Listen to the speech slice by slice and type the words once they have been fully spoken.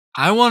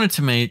I wanted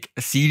to make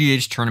a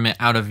cEDH tournament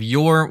out of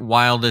your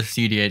wildest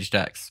cEDH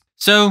decks.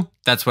 So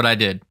that's what I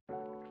did.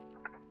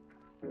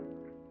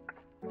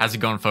 How's it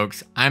going,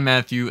 folks? I'm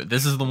Matthew.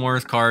 This is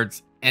Lemora's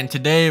Cards. And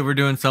today we're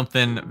doing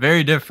something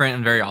very different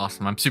and very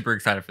awesome. I'm super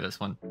excited for this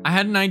one. I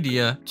had an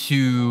idea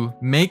to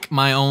make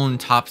my own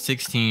top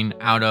 16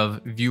 out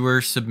of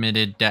viewer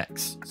submitted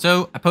decks.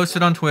 So I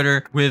posted on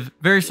Twitter with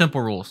very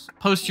simple rules.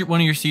 Post one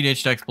of your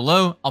cEDH decks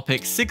below. I'll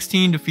pick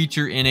 16 to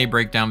feature in a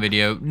breakdown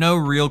video. No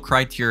real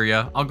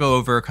criteria. I'll go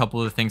over a couple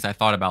of the things I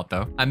thought about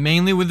though. I'm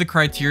mainly with the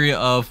criteria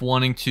of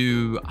wanting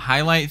to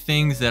highlight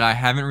things that I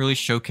haven't really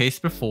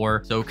showcased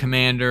before. So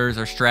commanders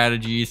or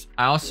strategies.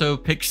 I also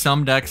picked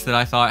some decks that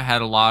I thought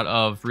had a lot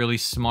of really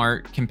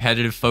smart,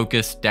 competitive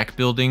focused deck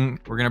building.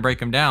 We're going to break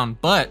them down,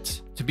 but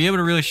to be able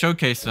to really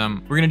showcase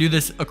them, we're going to do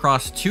this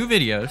across 2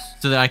 videos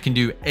so that I can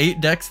do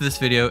 8 decks this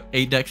video,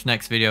 8 decks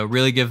next video,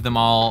 really give them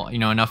all,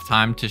 enough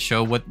time to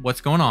show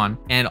what's going on.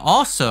 And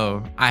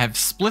also I have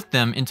split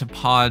them into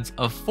pods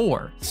of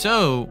 4.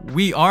 So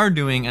we are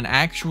doing an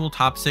actual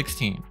top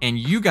 16 and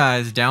you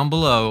guys down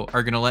below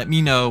are going to let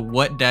me know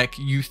what deck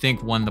you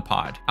think won the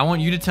pod. I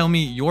want you to tell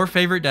me your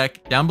favorite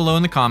deck down below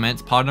in the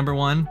comments. Pod number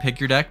 1,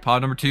 pick your deck.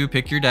 Pod number 2,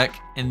 pick your deck.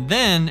 And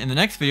then in the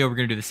next video, we're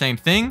going to do the same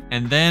thing.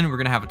 And then we're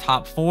going to have a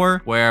top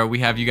 4 where we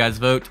have you guys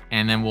vote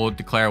and then we'll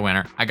declare a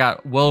winner. I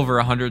got well over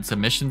 100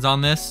 submissions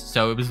on this.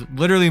 So it was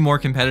literally more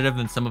competitive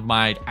than some of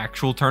my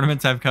actual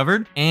tournaments I've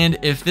covered. And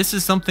if this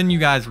is something you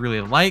guys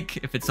really like,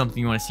 if it's something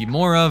you want to see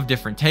more of,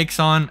 different takes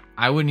on,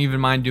 I wouldn't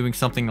even mind doing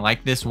something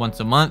like this once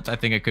a month. I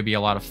think it could be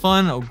a lot of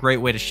fun, a great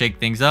way to shake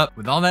things up.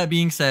 With all that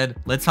being said,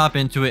 let's hop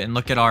into it and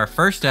look at our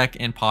first deck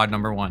in pod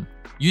number 1.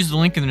 Use the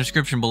link in the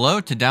description below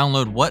to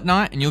download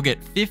Whatnot and you'll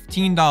get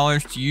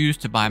 $15 to use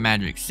to buy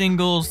Magic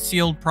singles,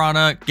 sealed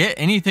product, get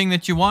anything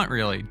that you want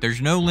really.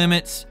 There's no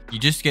limits. You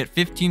just get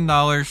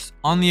 $15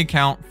 on the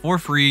account for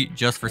free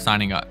just for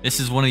signing up. This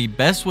is one of the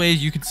best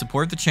ways you can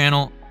support the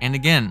channel. And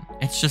again,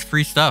 it's just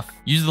free stuff.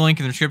 Use the link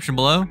in the description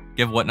below.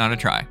 Give Whatnot a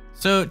try.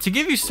 So to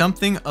give you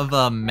something of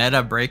a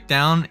meta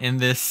breakdown in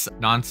this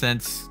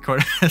nonsense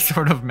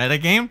sort of meta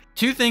game,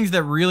 2 things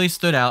that really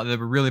stood out that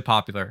were really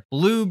popular: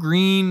 blue,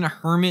 green,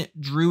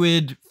 hermit,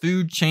 druid,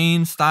 food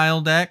chain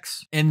style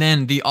decks, and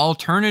then the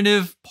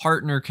alternative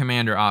partner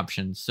commander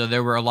options. So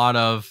there were a lot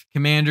of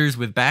commanders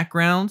with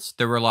backgrounds.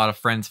 There were a lot of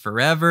friends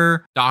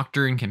forever,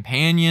 doctor and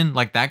companion,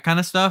 like that kind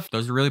of stuff.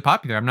 Those are really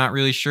popular. I'm not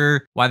really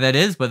sure why that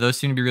is, but those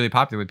seem to be really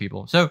popular with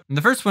people. So the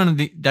first one of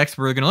the decks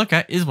we're going to look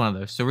at is one of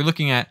those. So we're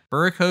looking at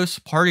Burakos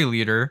Party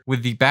Leader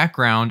with the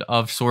background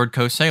of Sword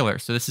Coast Sailor.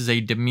 So this is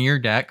a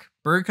Dimir deck.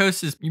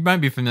 Burakos is, you might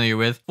be familiar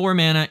with, 4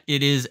 mana.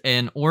 It is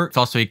an orc. It's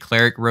also a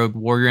cleric, rogue,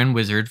 warrior, and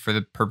wizard for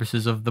the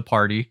purposes of the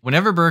party.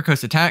 Whenever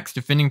Burakos attacks,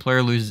 defending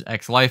player loses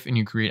X life and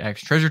you create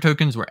X treasure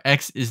tokens, where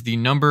X is the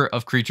number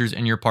of creatures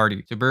in your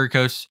party. So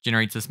Burakos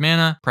generates this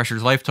mana,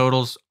 pressures life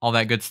totals, all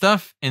that good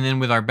stuff. And then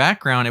with our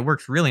background, it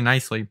works really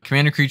nicely.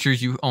 Commander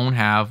creatures you own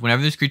have,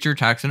 whenever this creature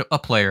attacks a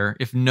player,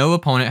 if no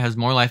opponent has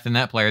more life than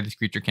that player, this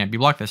creature can't be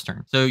blocked this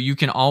turn. So you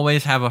can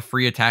always have a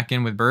free attack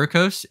in with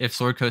Burakos if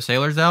Sword Coast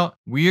Sailor's out.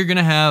 We are going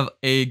to have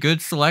a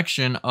good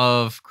selection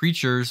of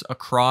creatures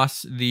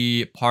across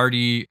the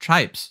party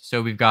types.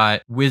 So we've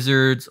got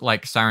wizards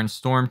like Siren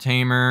Storm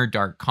Tamer,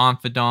 Dark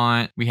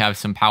Confidant. We have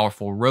some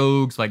powerful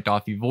rogues like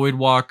Dothy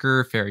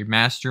Voidwalker, Fairy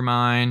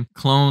Mastermind,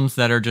 clones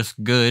that are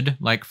just good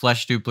like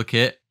Flesh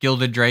Duplicate,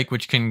 Gilded Drake,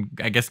 which can,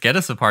 I guess, get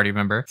us a party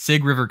member,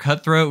 Sig River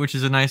Cutthroat, which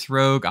is a nice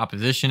rogue,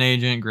 Opposition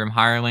Agent, Grim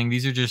Hireling.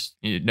 These are just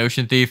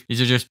Notion Thief. These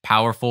are just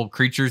powerful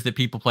creatures that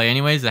people play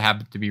anyways that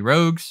happen to be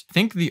rogues. I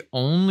think the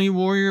only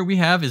warrior we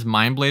have is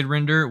Mindblade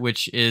Render,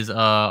 which is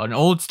an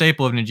old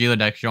staple of Najeela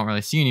decks you don't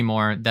really see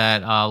anymore,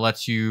 that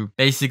lets you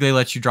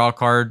draw a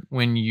card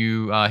when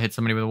you hit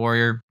somebody with a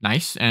warrior.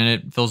 Nice, and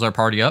it fills our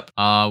party up.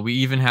 We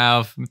even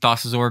have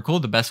Thassa's Oracle,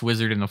 the best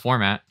wizard in the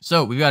format.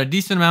 So we've got a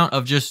decent amount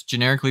of just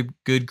generically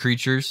good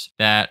creatures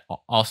that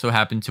also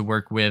happen to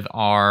work with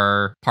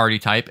our party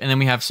type. And then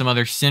we have some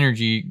other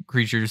synergy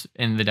creatures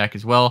in the deck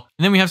as well.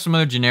 And then we have some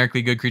other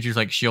generically good creatures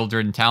like Shield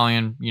Druid and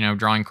Talion,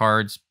 drawing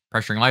cards,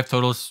 pressuring life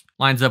totals,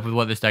 lines up with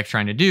what this deck's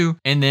trying to do.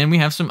 And then we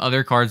have some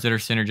other cards that are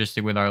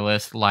synergistic with our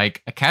list,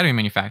 like Academy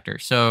Manufactor.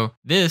 So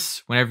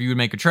this, whenever you would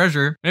make a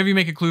treasure, whenever you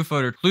make a clue,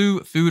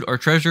 food, or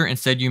treasure,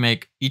 instead you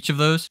make each of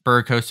those.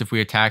 Burakos, if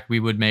we attack,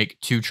 we would make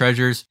 2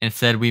 treasures.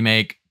 Instead, we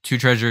make 2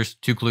 treasures,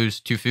 2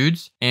 clues, 2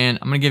 foods. And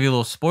I'm going to give you a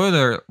little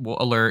spoiler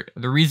alert.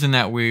 The reason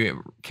that we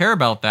care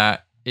about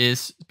that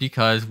is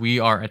because we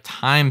are a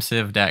time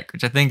civ deck,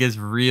 which I think is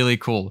really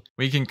cool.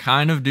 We can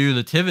kind of do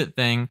the Tivit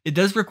thing. It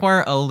does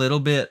require a little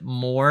bit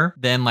more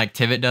than like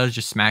Tivit does,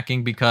 just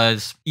smacking,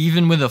 because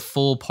even with a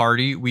full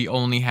party, we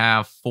only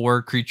have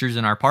 4 creatures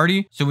in our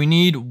party. So we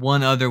need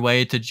one other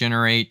way to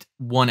generate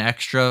 1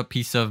 extra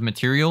piece of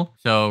material.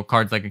 So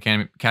cards like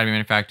Academy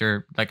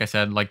Manufactor, like I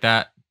said, like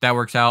that, that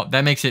works out.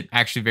 That makes it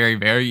actually very,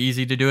 very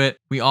easy to do it.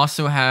 We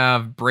also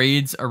have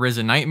Braid's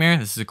Arisen Nightmare.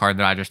 This is a card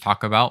that I just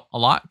talk about a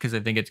lot because I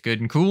think it's good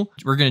and cool.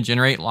 We're going to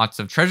generate lots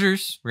of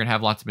treasures. We're going to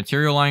have lots of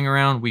material lying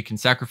around. We can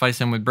sacrifice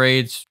them with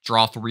Braids,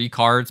 draw 3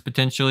 cards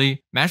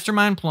potentially.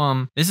 Mastermind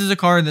Plum. This is a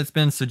card that's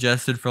been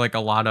suggested for like a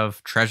lot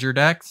of treasure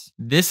decks.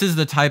 This is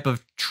the type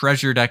of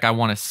treasure deck I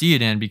want to see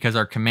it in because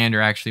our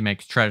commander actually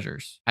makes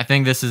treasures. I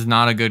think this is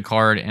not a good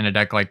card in a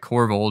deck like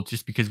Corvold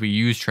just because we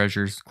use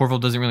treasures.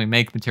 Corvold doesn't really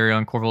make material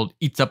and Corvold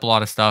eats up a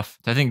lot of stuff.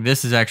 So I think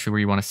this is actually where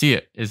you want to see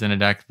it, is in a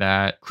deck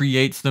that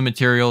creates the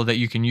material that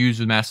you can use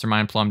with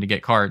Mastermind Plum to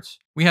get cards.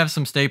 We have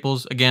some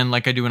staples, again,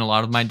 like I do in a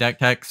lot of my deck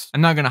texts. I'm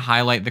not going to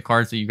highlight the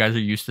cards that you guys are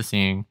used to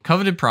seeing.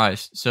 Coveted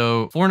Prize.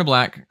 So 4 and a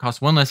black, costs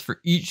 1 less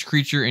for each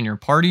creature in your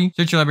party.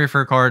 Search your library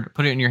for a card,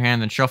 put it in your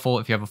hand, then shuffle.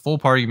 If you have a full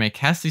party, you may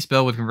cast the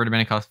spell with converted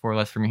mana cost 4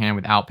 less from your hand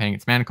without paying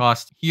its mana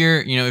cost.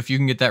 Here, you know, if you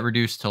can get that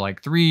reduced to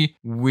like 3,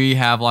 we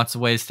have lots of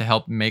ways to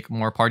help make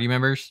more party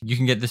members. You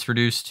can get this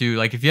reduced to,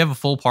 like, if you have a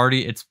full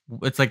party, it's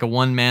like a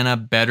 1 mana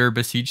better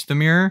Beseech the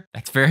Mirror.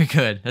 That's very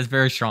good. That's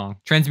very strong.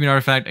 Transmute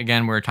Artifact,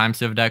 again, we're a time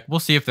sieve deck. We'll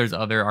see if there's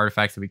other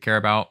artifacts that we care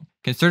about.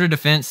 Concerted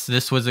Defense,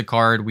 this was a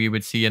card we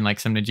would see in like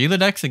some Najeela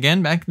decks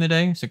again back in the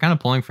day. So kind of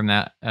pulling from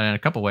that in a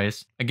couple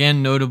ways.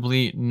 Again,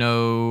 notably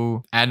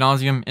no Ad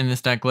Nauseam in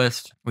this deck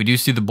list. We do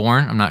see the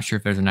Born. I'm not sure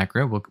if there's a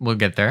Necro. We'll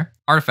get there.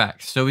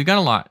 Artifacts. So we got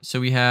a lot.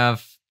 So we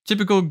have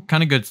typical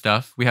kind of good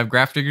stuff. We have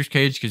Grafdigger's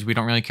Cage because we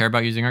don't really care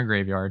about using our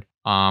graveyard.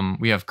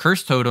 We have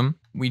Cursed Totem.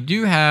 We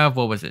do have,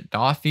 what was it?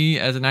 Dothy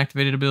as an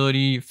activated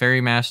ability,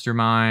 Fairy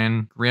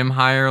Mastermind, Grim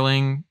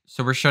Hireling.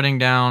 So we're shutting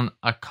down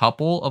a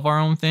couple of our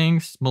own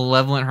things.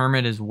 Malevolent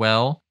Hermit as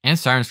well. And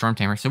Siren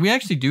Stormtamer. So we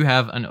actually do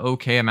have an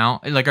okay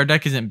amount. Like, our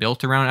deck isn't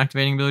built around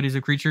activating abilities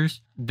of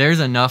creatures. There's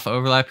enough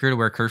overlap here to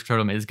where Cursed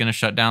Totem is going to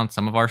shut down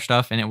some of our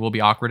stuff, and it will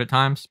be awkward at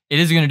times. It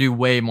is going to do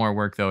way more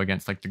work, though,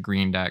 against like the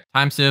green deck.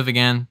 Time Sieve,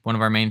 again, one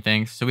of our main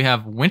things. So we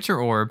have Winter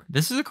Orb.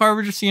 This is a card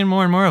we're just seeing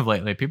more and more of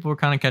lately. People are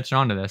kind of catching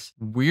on to this.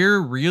 We're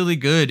really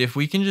good if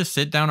we can just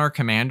sit down our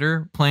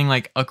commander playing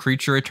like a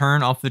creature a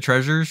turn off the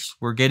treasures.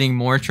 We're getting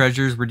more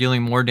treasures. We're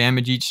dealing more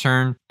damage each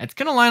turn. It's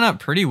going to line up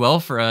pretty well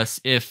for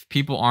us if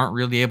people aren't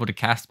really able to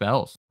cast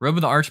spells. Robe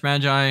of the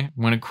Archmagi.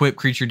 When equipped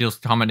creature deals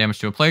combat damage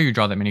to a player, you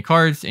draw that many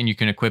cards, and you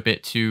can equip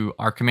it to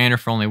our commander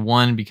for only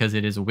 1 because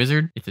it is a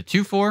wizard. It's a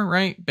 2/4,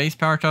 right? Base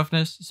power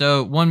toughness.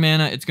 So 1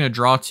 mana, it's going to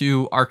draw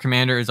 2. Our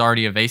commander is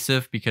already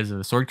evasive because of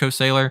the Sword Coast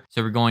Sailor.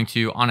 So we're going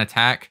to, on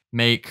attack,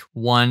 make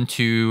 1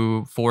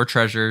 to 4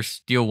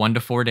 treasures, deal 1 to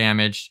 4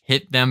 damage,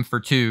 hit them for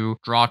 2,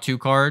 draw 2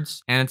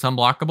 cards, and it's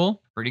unblockable.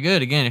 Pretty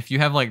good. Again, if you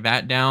have like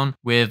that down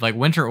with like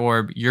Winter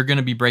Orb, you're going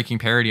to be breaking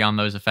parity on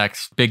those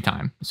effects big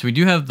time. So we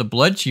do have the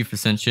Blood Chief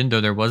Ascension, though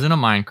there wasn't a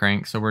Mind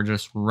Crank, so we're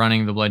just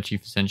running the Blood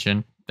Chief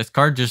Ascension. This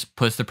card just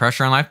puts the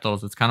pressure on life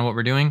totals. That's kind of what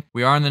we're doing.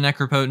 We are in the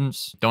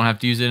Necropotence. Don't have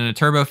to use it in a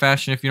turbo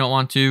fashion if you don't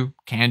want to.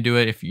 Can do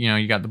it if, you know,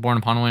 you got the Born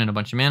Upon Wind and a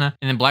bunch of mana.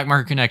 And then Black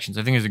Market Connections,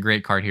 I think, is a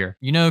great card here.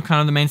 You know, kind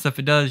of the main stuff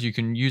it does. You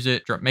can use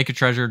it, make a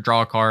treasure,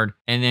 draw a card,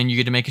 and then you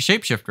get to make a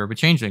Shapeshifter with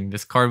Changeling.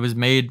 This card was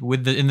made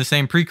with in the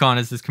same precon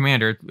as this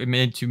commander. It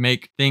made to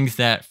make things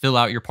that fill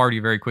out your party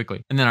very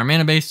quickly. And then our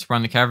mana base,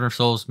 run the Cavern of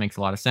Souls, makes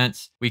a lot of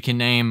sense. We can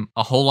name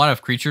a whole lot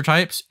of creature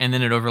types, and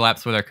then it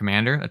overlaps with our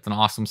commander. That's an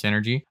awesome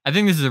synergy. I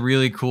think this is a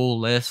really cool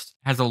list.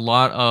 Has a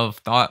lot of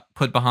thought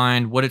put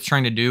behind what it's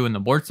trying to do and the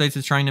board states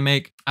it's trying to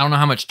make. I don't know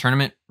how much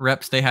tournament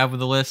reps they have with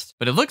the list,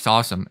 but it looks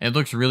awesome. It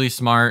looks really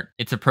smart.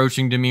 It's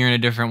approaching Dimir in a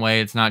different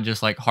way. It's not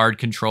just like hard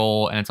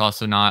control, and it's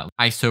also not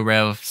ISO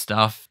Rev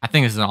stuff. I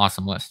think this is an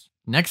awesome list.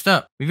 Next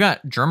up, we've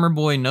got Drummer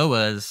Boy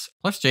Noah's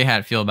plus J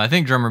Hatfield, but I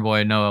think Drummer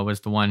Boy Noah was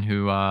the one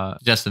who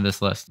suggested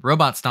this list.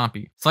 Robot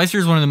Stompy. Slicer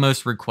is one of the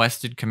most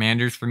requested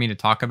commanders for me to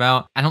talk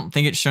about. I don't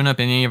think it's shown up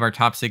in any of our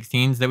top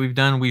 16s that we've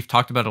done. We've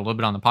talked about it a little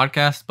bit on the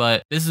podcast,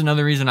 but this is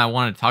another reason I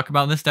wanted to talk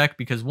about this deck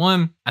because,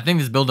 one, I think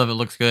this build of it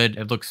looks good.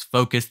 It looks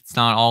focused. It's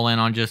not all in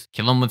on just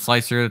kill them with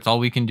Slicer. That's all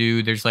we can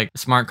do. There's like a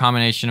smart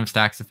combination of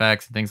stacks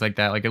effects and things like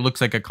that. Like, it looks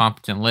like a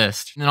competent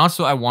list. And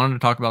also, I wanted to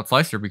talk about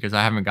Slicer because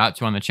I haven't got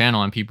to on the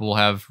channel and people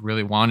have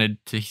really wanted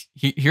to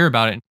hear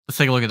about it. Let's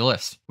take a look at the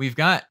list. We've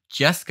got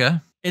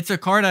Jessica. It's a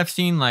card I've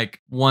seen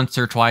like once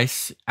or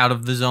twice out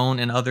of the zone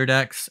in other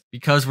decks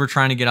because we're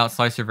trying to get out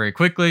Slicer very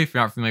quickly. If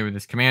you're not familiar with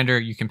this commander,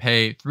 you can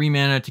pay 3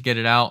 mana to get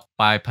it out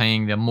by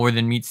paying the more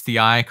than meets the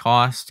eye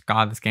cost.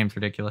 God, this game's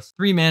ridiculous.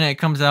 3 mana, it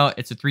comes out.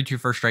 It's a 3/2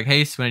 first strike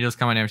haste. When it deals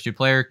combat damage to a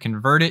player,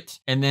 convert it,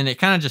 and then it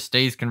kind of just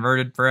stays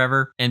converted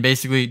forever. And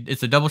basically,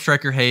 it's a double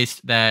striker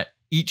haste that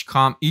each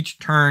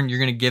turn you're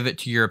going to give it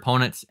to your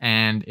opponents,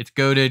 and it's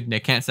goaded.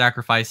 They can't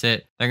sacrifice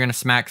it. They're going to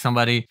smack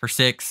somebody for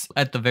 6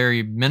 at the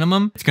very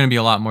minimum. It's going to be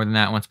a lot more than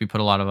that once we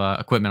put a lot of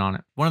equipment on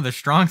it. One of the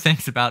strong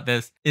things about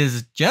this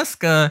is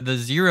Jessica, the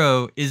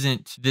 0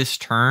 isn't this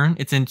turn.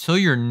 It's until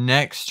your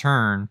next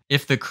turn.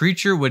 If the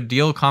creature would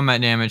deal combat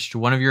damage to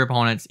one of your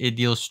opponents, it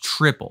deals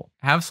triple.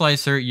 Have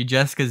Slicer, you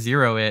Jessica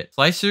 0 it.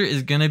 Slicer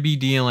is going to be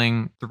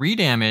dealing 3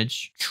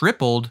 damage,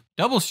 tripled,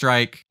 double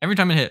strike every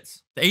time it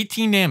hits.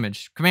 18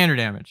 damage, commander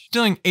damage.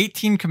 Dealing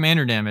 18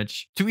 commander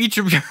damage to each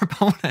of your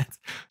opponents.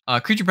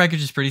 Creature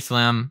package is pretty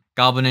slim.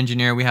 Goblin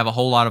Engineer, we have a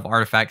whole lot of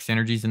artifact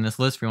synergies in this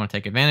list we want to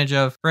take advantage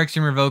of.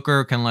 Phyrexian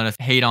Revoker can let us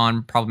hate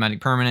on problematic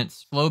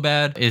permanents.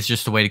 Flowbad is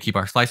just a way to keep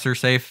our Slicer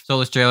safe.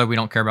 Soulless Jailer, we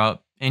don't care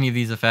about any of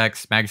these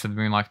effects. Magus of the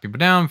Moon locks people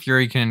down.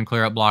 Fury can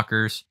clear up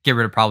blockers, get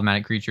rid of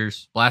problematic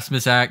creatures.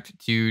 Blasphemous Act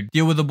to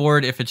deal with the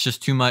board if it's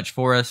just too much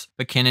for us.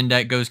 But Cannon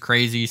deck goes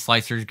crazy.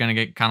 Slicer's gonna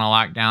get kind of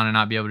locked down and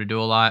not be able to do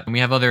a lot. And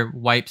we have other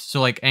wipes. So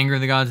like Anger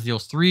of the Gods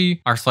deals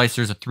 3. Our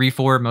Slicer's a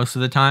 3/4 most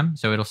of the time,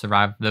 so it'll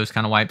survive those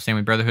kind of wipes. Same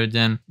with Brotherhood's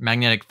in.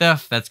 Magnetic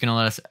Theft, that's gonna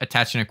let us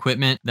attach an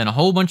equipment. Then a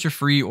whole bunch of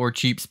free or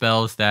cheap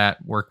spells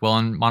that work well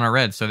in mono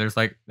red. So there's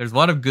a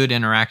lot of good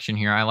interaction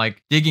here. I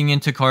like digging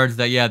into cards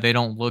that, yeah, they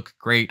don't look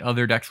great.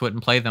 Other decks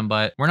wouldn't play them,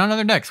 but we're not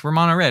other decks. We're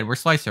mono red. We're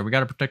Slicer. We got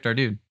to protect our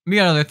dude. We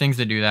got other things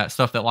that do that.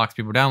 Stuff that locks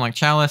people down like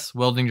Chalice,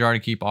 Welding Jar to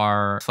keep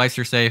our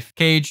Slicer safe,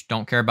 Cage,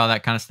 don't care about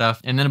that kind of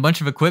stuff. And then a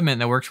bunch of equipment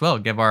that works well.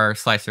 Give our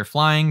Slicer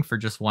flying for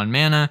just 1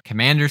 mana.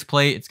 Commander's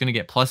Plate, it's going to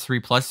get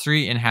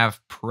 +3/+3 and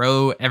have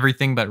pro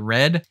everything but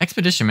red.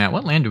 Expedition Mat,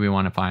 what land do we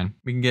want to find?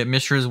 We can get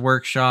Mishra's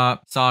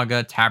Workshop,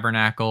 Saga,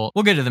 Tabernacle.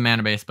 We'll get to the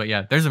mana base, but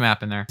yeah, there's a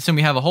map in there. So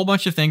we have a whole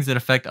bunch of things that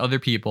affect other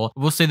people.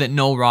 We'll say that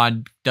Null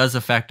Rod does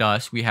affect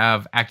us. We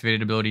have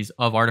activated abilities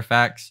of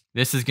artifacts.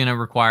 This is going to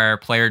require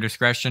player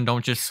discretion.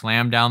 Don't just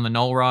slam down the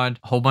Null Rod.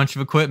 A whole bunch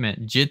of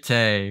equipment.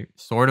 Jitte,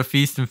 Sword of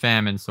Feast and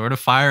Famine, Sword of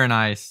Fire and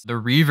Ice, the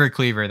Reaver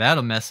Cleaver.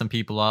 That'll mess some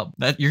people up.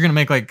 You're going to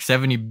make like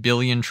 70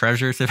 billion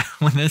treasures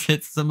when this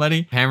hits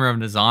somebody. Hammer of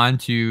Nazan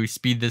to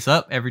speed this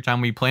up. Every time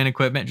we play an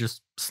equipment,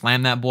 just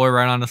slam that boy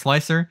right on the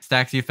Slicer.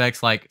 Stacks the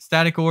effects like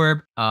Static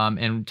Orb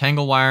and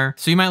Tangle Wire.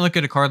 So you might look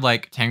at a card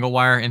like Tangle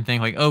Wire and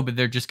think like, oh, but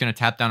they're just going to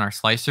tap down our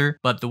Slicer.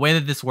 But the way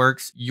that this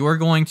works, you're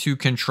going to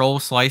control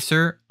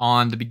Slicer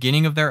on the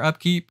beginning of their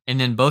upkeep, and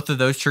then both of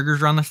those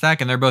triggers are on the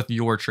stack, and they're both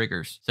your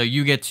triggers. So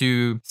you get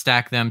to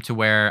stack them to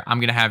where I'm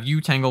going to have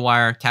you Tangle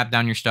Wire, tap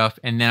down your stuff,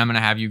 and then I'm going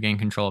to have you gain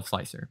control of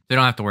Slicer. They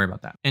don't have to worry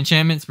about that.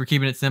 Enchantments, we're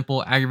keeping it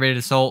simple. Aggravated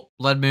Assault,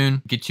 Blood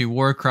Moon, get you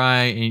War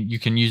Cry, and you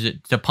can use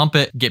it to pump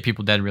it, get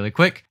people dead really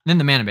quick. And then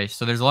the mana base.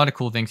 So there's a lot of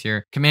cool things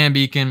here. Command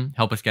Beacon,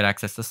 help us get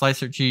access to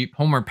Slicer cheap.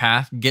 Homeward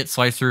Path, get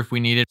Slicer if we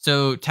need it.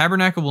 So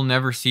Tabernacle will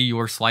never see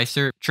your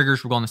Slicer.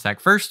 Triggers will go on the stack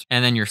first,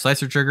 and then your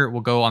Slicer trigger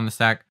will go on the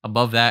stack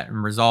above that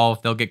and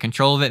resolve. They'll get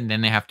control of it, and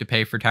then they have to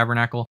pay for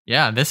Tabernacle.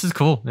 Yeah, this is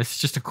cool. This is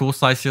just a cool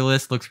Slicer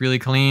list. Looks really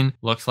clean.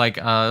 Looks like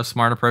a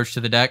smart approach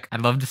to the deck.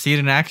 I'd love to see it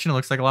in action. It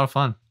looks like a lot of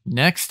fun.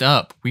 Next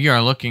up, we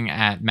are looking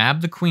at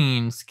Mab the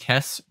Queen's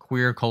Kess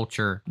Queer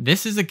Culture.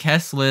 This is a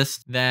Kess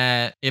list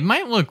that it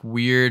might look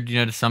weird, you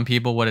know, to some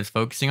people what it's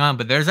focusing on,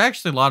 but there's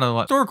actually a lot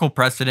of historical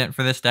precedent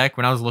for this deck.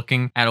 When I was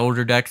looking at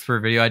older decks for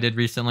a video I did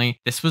recently,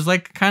 this was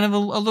like kind of a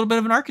little bit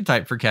of an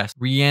archetype for Kess.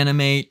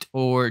 Reanimate,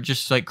 or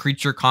just like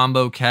creature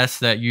combo Kess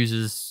that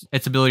uses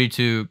its ability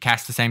to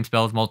cast the same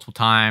spells multiple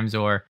times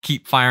or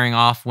keep firing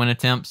off when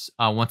attempts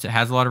once it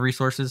has a lot of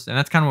resources. And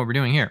that's kind of what we're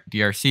doing here.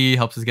 DRC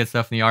helps us get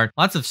stuff in the yard.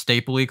 Lots of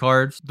staple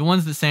cards. The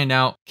ones that stand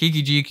out,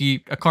 Kiki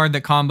Jiki, a card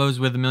that combos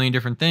with a million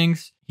different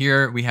things.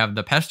 Here we have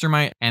the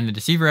Pestermite and the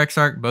Deceiver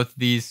Exarch. Both of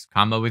these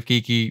combo with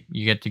Kiki.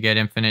 You get to get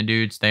infinite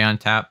dudes. They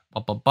untap.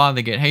 Blah, blah, blah.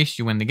 They get haste.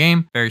 You win the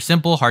game. Very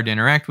simple. Hard to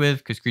interact with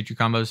because creature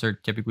combos are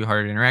typically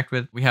harder to interact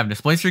with. We have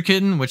Displacer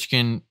Kitten, which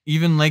can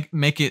even like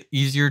make it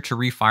easier to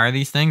refire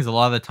these things. A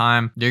lot of the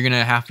time, they're going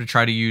to have to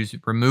try to use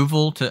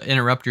removal to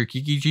interrupt your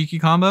Kiki Jiki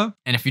combo.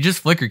 And if you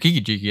just flicker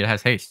Kiki Jiki, it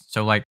has haste.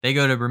 So like they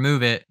go to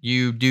remove it.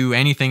 You do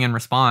anything in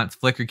response.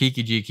 Flicker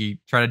Kiki Jiki.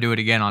 Try to do it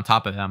again on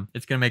top of them.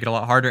 It's going to make it a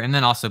lot harder. And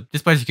then also,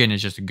 Displacer Kitten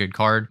is just a good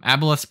card.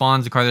 Aboleth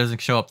Spawn's a card that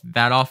doesn't show up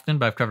that often,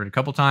 but I've covered it a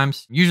couple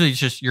times. Usually it's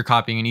just you're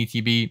copying an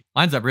ETB.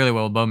 Lines up really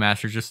well with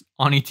Bowmaster, just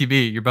on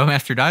ETB. Your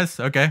Bowmaster dies?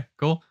 Okay,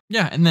 cool.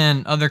 Yeah, and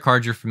then other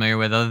cards you're familiar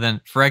with other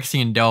than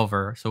Phyrexian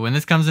Delver. So when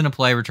this comes into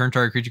play, return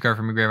target creature card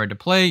from your graveyard to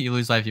play. You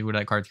lose life equal to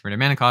that card's for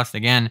mana cost.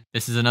 Again,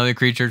 this is another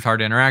creature. It's hard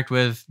to interact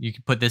with. You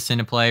can put this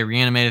into play,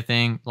 reanimate a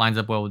thing. Lines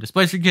up well with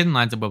Displacer Kitten,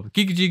 lines up well with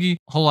Kiki Jiki.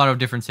 A whole lot of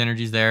different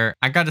synergies there.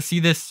 I got to see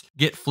this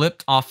get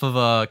flipped off of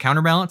a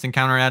counterbalance and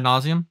counter ad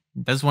nauseum.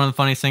 That's one of the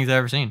funniest things I've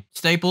ever seen.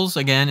 Staples,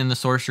 again, in the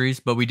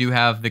sorceries, but we do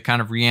have the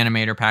kind of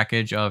reanimator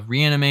package of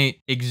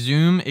Reanimate,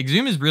 Exhume.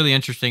 Exhume is really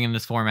interesting in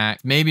this format.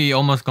 Maybe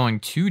almost going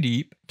too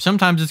deep.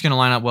 Sometimes it's going to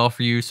line up well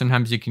for you.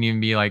 Sometimes it can even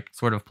be like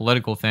sort of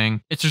political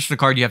thing. It's just a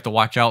card you have to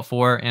watch out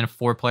for in a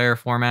 4-player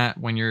format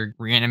when you're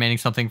reanimating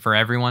something for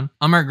everyone.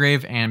 Unmarked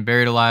Grave and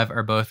Buried Alive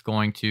are both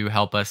going to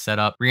help us set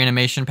up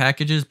reanimation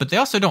packages, but they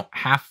also don't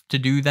have to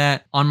do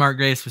that. Unmarked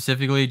Grave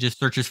specifically just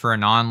searches for a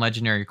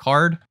non-legendary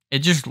card. It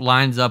just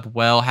lines up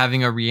well.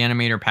 Having a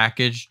reanimator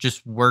package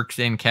just works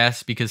in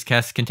Kess because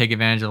Kess can take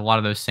advantage of a lot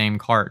of those same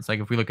cards. Like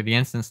if we look at the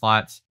instant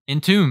slots,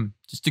 Entomb,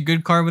 just a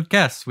good card with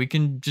Kess. We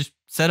can just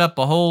set up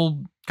a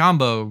whole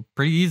combo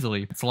pretty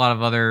easily. It's a lot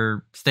of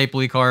other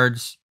stapley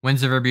cards.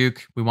 Winds of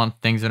Rebuke, we want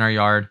things in our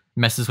yard.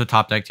 Messes with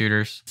top deck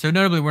tutors. So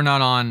notably, we're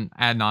not on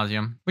ad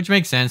nauseum, which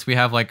makes sense. We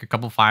have like a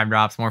couple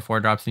 5-drops, more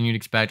 4-drops than you'd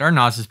expect. Our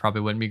Nauses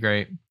probably wouldn't be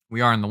great.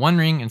 We are in the One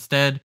Ring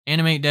instead.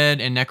 Animate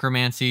Dead and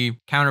Necromancy.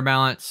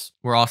 Counterbalance.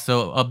 We're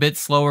also a bit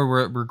slower.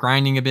 We're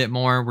grinding a bit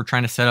more. We're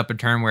trying to set up a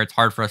turn where it's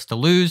hard for us to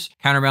lose.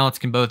 Counterbalance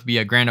can both be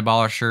a Grand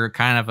Abolisher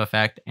kind of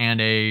effect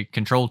and a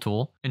control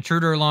tool.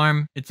 Intruder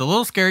Alarm. It's a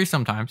little scary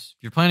sometimes.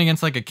 If you're playing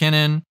against like a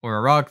Kinnan or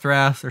a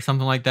Rogthras or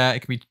something like that, it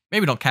can be,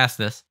 maybe don't cast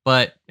this,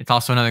 but it's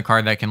also another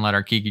card that can let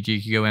our Kiki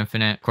Jiki go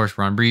infinite. Of course,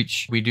 we're on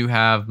Breach. We do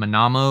have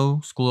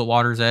Manamo, School at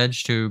Water's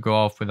Edge to go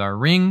off with our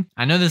ring.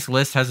 I know this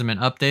list hasn't been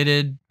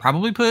updated.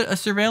 Probably put a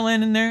Surveil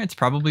land in there. It's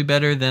probably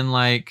better than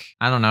like,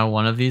 I don't know,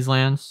 one of these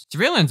lands.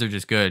 Surveil lands are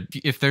just good.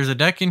 If there's a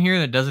deck in here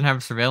that doesn't have a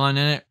Surveil land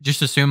in it,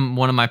 just assume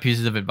one of my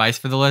pieces of advice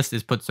for the list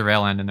is put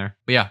Surveil land in there.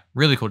 But yeah,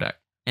 really cool deck.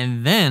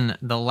 And then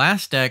the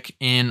last deck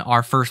in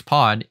our first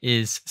pod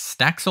is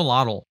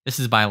Xolotl. This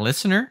is by a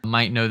listener. You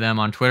might know them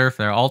on Twitter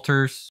for their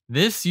altars.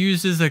 This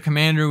uses a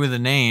commander with a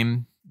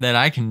name that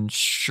I can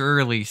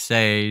surely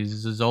say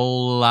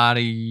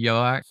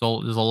Xolatoyac.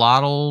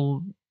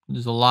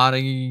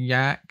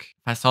 Xolatoyac.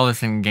 If I saw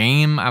this in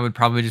game, I would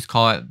probably just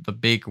call it the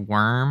Big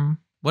Worm.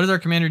 What does our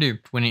commander do?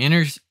 When it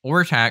enters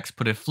or attacks,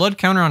 put a flood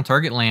counter on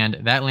target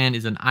land. That land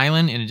is an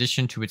island in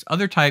addition to its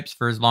other types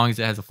for as long as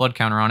it has a flood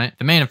counter on it.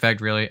 The main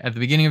effect, really. At the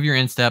beginning of your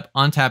end step,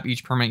 untap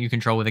each permanent you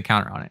control with a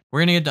counter on it.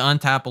 We're going to get to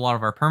untap a lot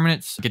of our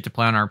permanents, get to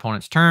play on our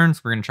opponent's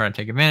turns. We're going to try to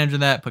take advantage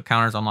of that, put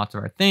counters on lots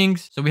of our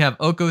things. So we have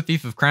Oko,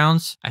 Thief of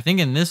Crowns. I think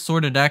in this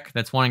sort of deck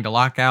that's wanting to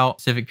lock out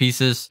specific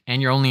pieces,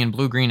 and you're only in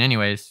blue-green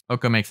anyways,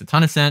 Oko makes a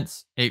ton of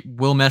sense. It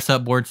will mess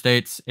up board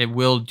states. It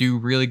will do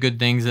really good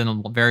things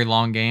in very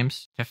long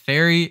games.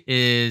 Teferi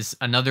is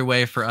another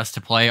way for us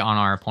to play on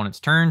our opponent's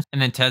turns.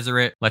 And then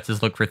Tezzeret lets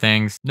us look for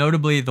things.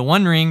 Notably, the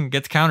One Ring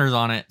gets counters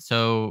on it.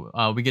 So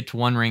we get to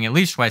One Ring at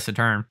least twice a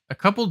turn. A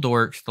couple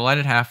dorks, the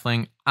Lighted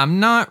Halfling.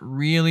 I'm not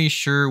really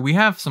sure. We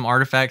have some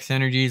artifact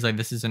synergies. Like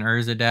this is an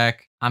Urza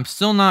deck. I'm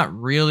still not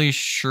really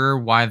sure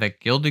why the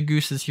Gilded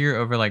Goose is here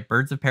over like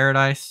Birds of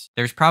Paradise.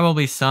 There's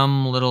probably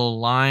some little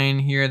line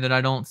here that I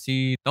don't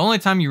see. The only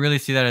time you really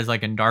see that is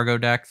like in Dargo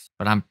decks,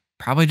 but I'm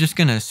probably just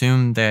going to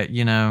assume that,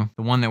 you know,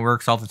 the one that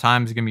works all the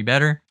time is going to be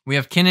better. We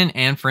have Kinnan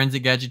and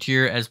Forensic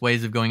Gadgeteer as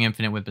ways of going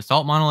infinite with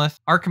Basalt Monolith.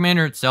 Our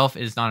commander itself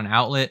is not an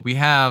outlet. We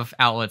have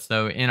outlets,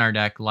 though, in our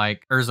deck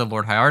like Urza,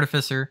 Lord High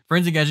Artificer.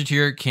 Forensic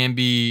Gadgeteer can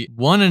be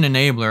one, an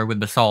enabler with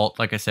Basalt,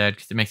 like I said,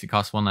 because it makes it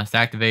cost one less to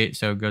activate,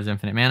 so it goes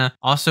infinite mana.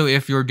 Also,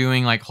 if you're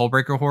doing like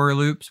Hullbreaker Horror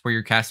loops where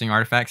you're casting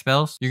artifact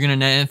spells, you're going to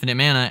net infinite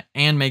mana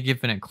and make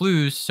infinite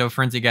clues, so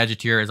Forensic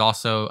Gadgeteer is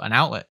also an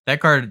outlet. That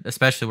card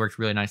especially works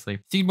really nicely.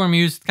 Seedborn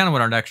Muse, kind of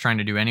what our deck's trying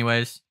to do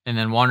anyways. And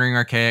then Wandering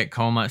Archaic,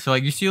 Coma. So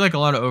like you see like a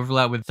lot of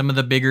overlap with some of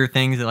the bigger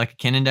things that like a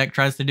Kinnan deck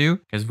tries to do,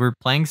 because we're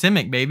playing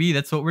Simic, baby.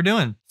 That's what we're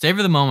doing.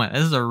 Savor the moment.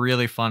 This is a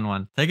really fun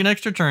one. Take an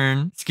extra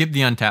turn, skip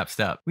the untap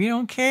step. We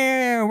don't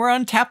care. We're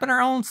untapping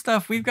our own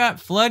stuff. We've got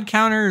flood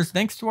counters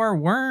thanks to our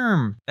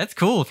worm. That's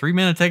cool. 3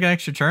 mana, take an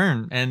extra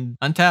turn and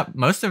untap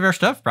most of our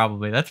stuff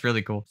probably. That's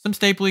really cool. Some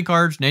stapley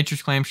cards,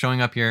 Nature's Claim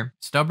showing up here.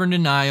 Stubborn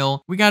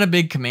Denial. We got a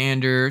big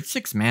commander.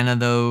 6 mana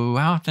though.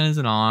 How often is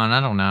it on? I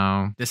don't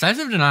know.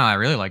 Decisive Denial I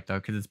really like though,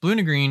 because it's blue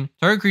and a green.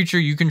 Target creature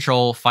you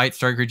control fights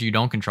target creature you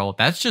don't control.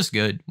 That's just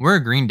good. We're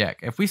a green deck.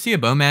 If we see a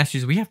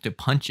Bowmasters, we have to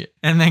punch it.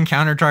 And then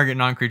counter target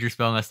non-creature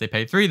spell unless they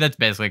pay 3. That's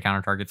basically a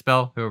counter target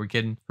spell. Who are we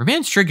kidding?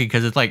 Remand's tricky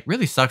because it's like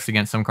really sucks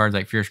against some cards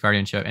like Fierce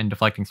Guardianship and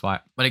Deflecting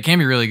Swat. But it can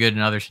be really good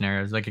in other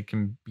scenarios. Like it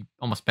can be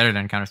almost better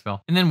than a counter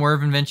spell. And then War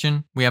of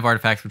Invention. We have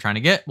artifacts we're trying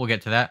to get. We'll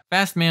get to that.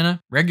 Fast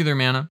mana, regular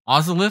mana.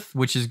 Ozolith,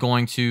 which is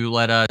going to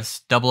let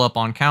us double up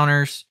on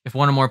counters. If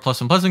one or more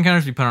 +1/+1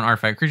 counters, we put on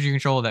artifact creature you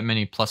control that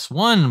many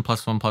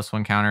 +1/+1/+1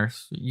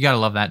 counters. You gotta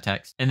love that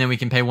text. And then we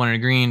can pay 1 and a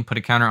green, put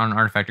a counter on an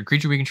artifact or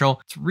creature we control.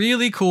 It's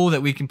really cool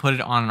that we can put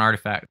it on an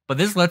artifact. But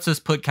this lets us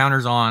put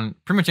counters on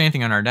pretty much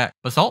anything on our deck.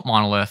 Basalt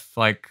Monolith,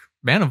 like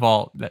Mana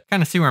Vault, that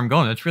kind of see where I'm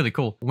going. That's really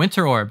cool.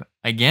 Winter Orb,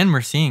 again,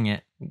 we're seeing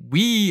it.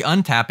 We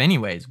untap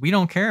anyways. We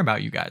don't care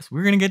about you guys.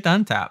 We're gonna get to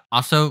untap.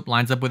 Also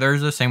lines up with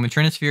Urza, same with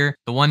Trinisphere.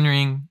 The One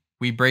Ring,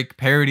 we break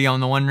parity on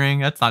the One Ring.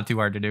 That's not too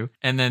hard to do.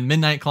 And then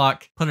Midnight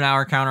Clock, put an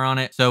hour counter on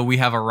it. So we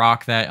have a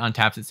rock that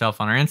untaps itself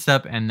on our end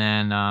step, and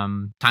then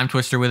Time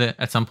Twister with it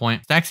at some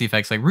point. Stacks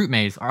effects like Root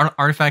Maze,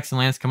 artifacts and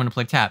lands come into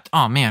play tapped.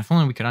 Oh man, if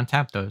only we could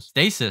untap those.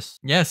 Stasis.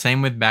 Yeah,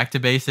 same with Back to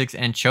Basics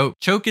and Choke.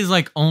 Choke is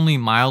like only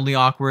mildly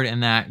awkward in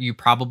that you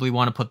probably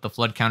want to put the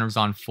flood counters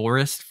on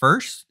Forest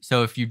first.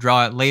 So if you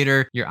draw it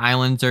later, your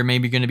islands are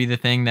maybe going to be the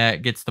thing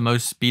that gets the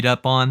most speed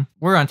up on.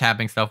 We're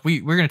untapping stuff.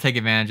 We're going to take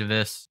advantage of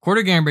this.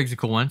 Quarter Garenbrig's a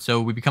cool one. So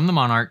we become the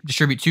Monarch,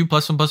 distribute 2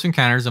 +1/+1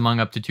 counters among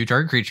up to 2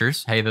 target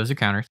creatures. Hey, those are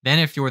counters. Then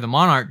if you're the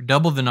Monarch,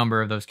 double the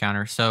number of those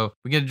counters. So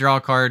we get to draw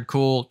a card,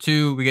 cool.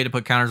 2, we get to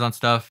put counters on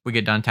stuff. We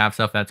get to untap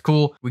stuff, that's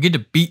cool. We get to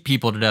beat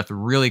people to death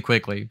really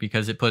quickly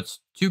because it puts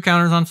 2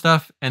 counters on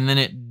stuff, and then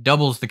it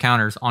doubles the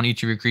counters on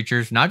each of your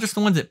creatures, not just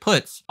the ones it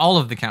puts, all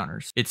of the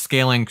counters. It's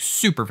scaling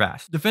super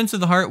fast. Defense of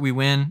the Heart, we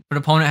win. But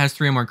opponent has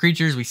 3 or more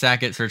creatures, we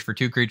sack it, search for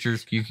 2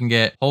 creatures. You can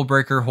get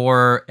Hullbreaker,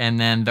 Horror, and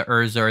then the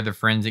Urza or the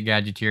Forensic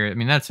Gadgeteer. I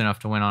mean, that's enough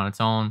to win on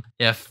its own.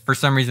 If for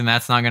some reason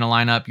that's not going to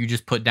line up, you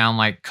just put down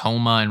like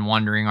Coma and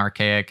Wandering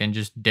Archaic and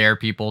just dare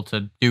people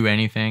to do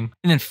anything.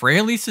 And then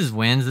Freyalise's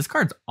Winds. This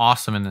card's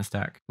awesome in this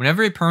deck.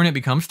 Whenever a permanent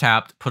becomes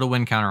tapped, put a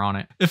win counter on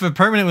it. If a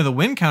permanent with a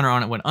win counter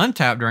on it when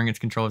untapped during its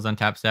control's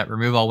untapped step,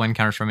 remove all win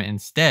counters from it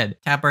instead.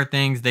 Tap our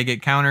things, they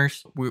get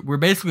counters. We're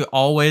basically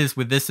always,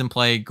 with this in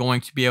play,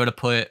 going to be able to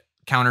put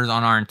counters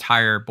on our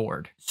entire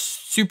board.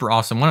 Super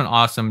awesome. What an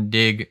awesome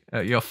dig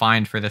you'll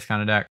find for this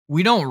kind of deck.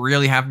 We don't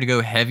really have to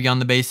go heavy on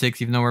the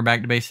basics, even though we're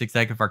back to basics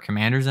deck if our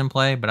commander's in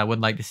play, but I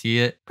would like to see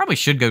it. Probably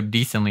should go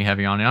decently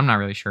heavy on it. I'm not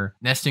really sure.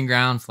 Nesting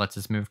Grounds lets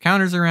us move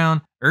counters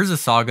around. Urza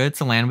Saga, it's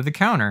a land with a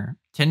counter.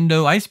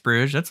 Tendo Ice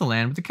Bridge, that's a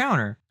land with a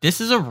counter.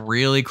 This is a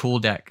really cool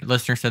deck.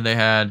 Listener said they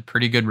had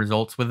pretty good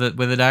results with it,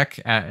 with the deck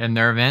in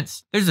their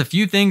events. There's a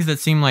few things that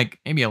seem like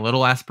maybe a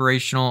little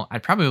aspirational.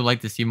 I'd probably like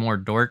to see more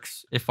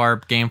dorks if our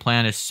game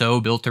plan is so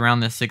built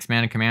around this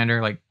 6-mana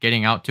commander. Like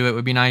getting out to it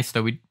would be nice.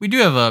 Though we do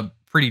have a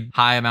pretty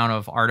high amount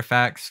of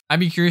artifacts.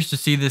 I'd be curious to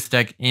see this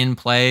deck in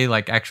play,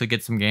 like actually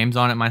get some games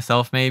on it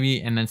myself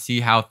maybe, and then see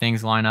how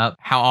things line up.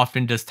 How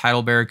often does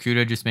Tidal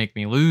Barracuda just make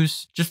me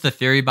lose? Just the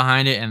theory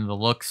behind it and the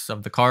looks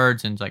of the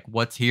cards and like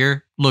what's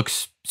here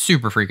looks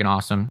super freaking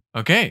awesome.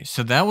 Okay,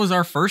 so that was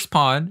our first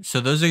pod. So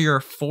those are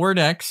your 4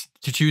 decks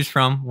to choose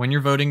from when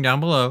you're voting down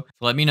below.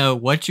 So let me know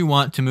what you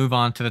want to move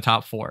on to the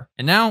top 4.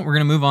 And now we're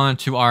going to move on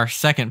to our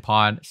second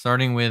pod,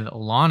 starting with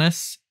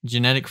Lonis,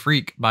 Genetic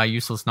Freak by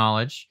Useless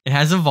Knowledge. It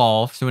has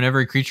Evolve, so whenever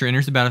a creature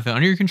enters the battlefield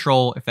under your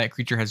control, if that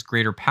creature has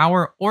greater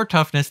power or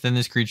toughness than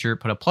this creature,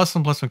 put a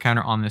 +1/+1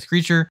 counter on this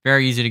creature.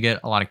 Very easy to get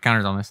a lot of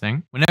counters on this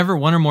thing. Whenever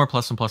 1 or more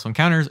 +1/+1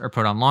 counters are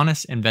put on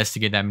Lonis,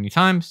 investigate that many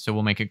times, so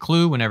we'll make a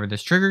clue whenever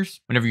this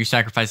triggers. Whenever you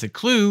sacrifice a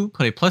clue,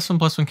 put a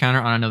 +1/+1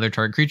 counter on another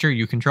target creature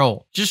you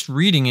control. Just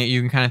reading it, you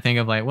can kind of think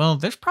of like, well,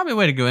 there's probably a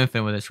way to go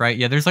infinite with this, right?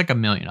 Yeah, there's like a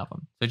million of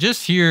them. So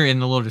just here in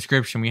the little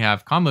description, we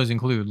have combos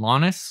include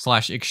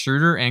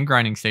Lonis/Extruder and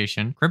Grinding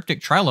Station,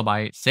 Cryptic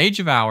Trilobite, Sage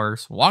of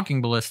Hours,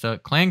 Walking Ballista,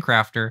 Clan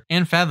Crafter,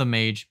 and Fathom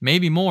Mage,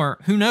 maybe more,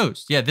 who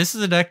knows? Yeah, this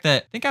is a deck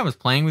that I think I was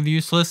playing with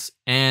Useless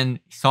and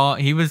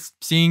he was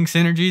seeing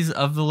synergies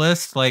of the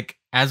list like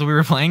as we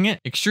were playing it.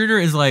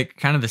 Extruder is like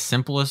kind of the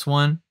simplest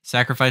one.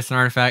 Sacrifice an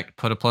artifact,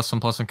 put a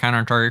 +1/+1 counter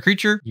on target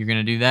creature. You're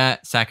going to do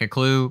that, sack a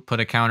clue,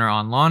 put a counter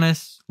on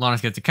Lonis.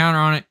 Lonis gets a counter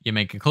on it, you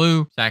make a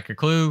clue, sack a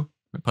clue,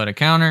 put a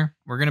counter.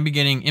 We're going to be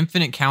getting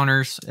infinite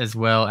counters as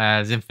well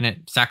as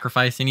infinite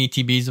sacrifice and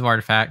ETBs of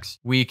artifacts.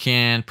 We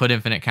can put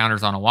infinite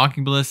counters on a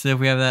Walking Ballista if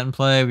we have that in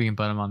play. We can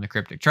put them on the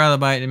Cryptic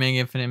Trilobite to make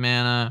infinite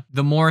mana.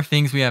 The more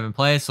things we have in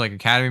play, so like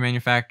Academy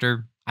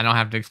Manufactor, I don't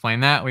have to explain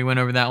that. We went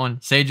over that one.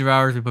 Sage of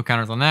Hours, we put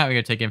counters on that. We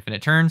got to take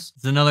infinite turns.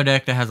 It's another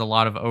deck that has a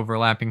lot of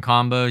overlapping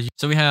combos.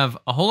 So we have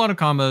a whole lot of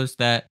combos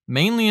that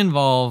mainly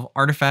involve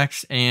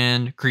artifacts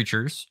and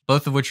creatures,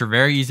 both of which are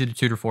very easy to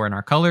tutor for in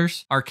our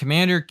colors. Our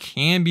commander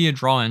can be a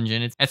draw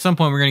engine. At some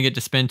point, we're going to get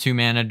to spend 2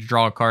 mana to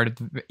draw a card,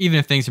 even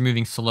if things are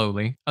moving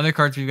slowly. Other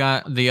cards, we've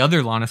got the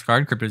other Lonis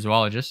card,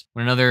 Cryptozoologist.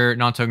 When another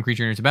non-token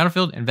creature enters the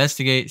battlefield,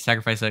 investigate,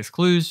 sacrifice X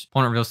clues.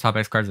 Opponent reveals top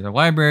X cards of their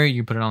library.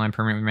 You put it on land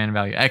permanent with mana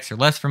value X or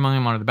less from among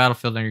them onto the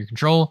battlefield under your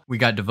control. We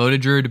got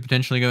Devoted Druid to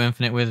potentially go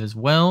infinite with as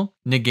well.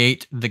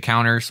 Negate the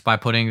counters by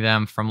putting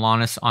them from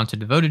Lonis onto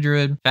Devoted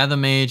Druid.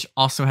 Fathom Mage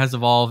also has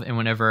Evolve, and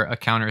whenever a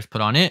counter is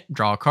put on it,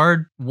 draw a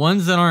card.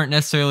 Ones that aren't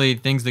necessarily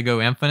things that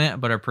go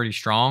infinite, but are pretty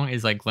strong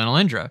is like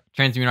Glenolindra.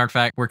 Transmute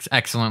Artifact works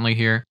excellently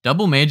here.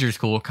 Double Major is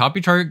cool.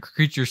 Copy target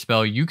creature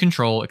spell you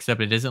control,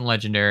 except it isn't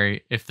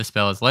legendary if the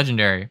spell is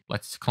legendary.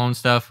 Let's clone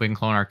stuff. We can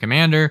clone our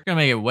commander. Gonna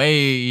make it way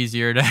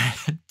easier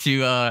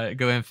to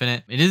go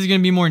infinite. It is gonna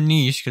be more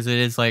niche because it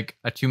is like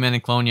a 2-mana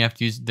clone. You have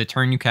to use the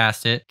turn you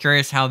cast it.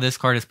 Curious how this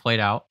card is played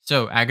out.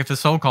 So Agatha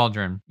Soul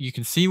Cauldron. You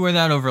can see where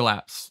that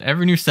overlaps.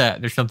 Every new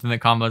set, there's something that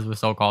combos with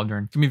Soul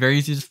Cauldron. It's gonna be very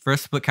easy for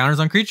us to put counters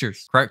on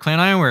creatures. Correct Clan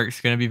Ironworks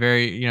is gonna be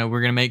very,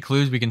 we're gonna make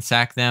clues. We can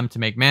sack them to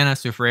make mana.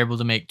 So if we're able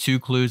to make 2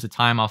 clues a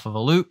time off of a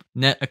loop,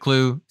 net a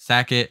clue,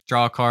 sack it,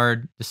 draw a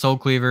card. The Soul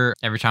Cleaver,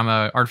 every time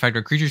an artifact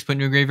or creature is put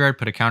into a graveyard,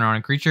 put a counter on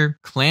a creature.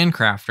 Clan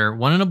Crafter,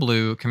 1 in a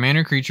blue.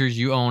 Commander creatures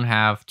you own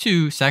have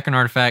 2, sack an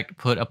artifact,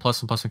 put a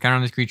 +1/+1 counter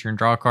on this creature and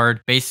draw a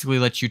card. Basically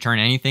lets you turn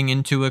anything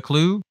into a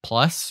clue,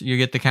 plus you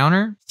get the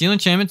counter. Steel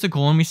Enchantment's a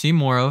cool one we see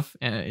more of.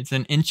 It's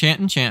an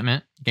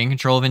enchantment. Gain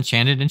control of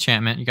enchanted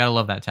enchantment. You gotta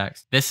love that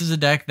text. This is a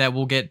deck that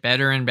will get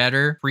better and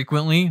better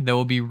frequently. There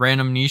will be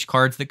random niche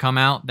cards that come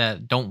out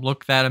that don't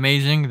look that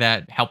amazing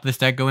that help this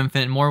deck go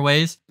infinite in more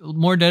ways.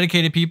 More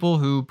dedicated people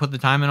who put the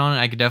time in on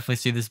it, I could definitely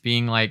see this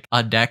being like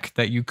a deck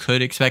that you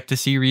could expect to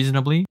see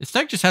reasonably. This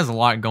deck just has a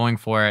lot going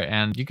for it,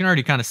 and you can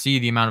already kind of see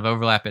the amount of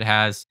overlap it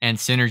has and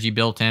synergy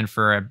built in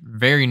for a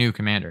very new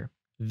commander.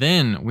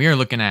 Then we are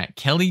looking at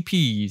Kelly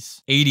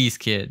P's 80s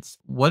Kids.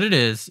 What it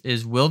is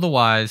Will the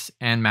Wise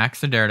and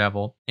Max the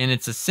Daredevil. and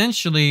it's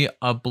essentially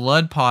a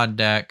Blood Pod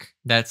deck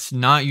that's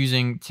not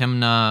using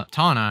Tymna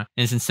Tana,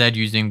 and is instead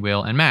using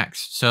Will and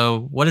Max.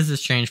 So what does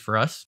this change for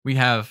us? We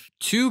have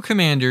 2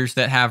 commanders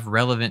that have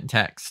relevant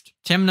text.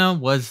 Tymna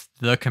was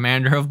the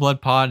commander of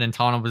Blood Pod, and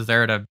Tana was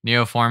there to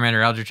Neoform it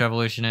or Eldritch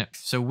Evolution it.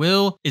 So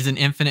Will is an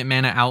infinite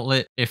mana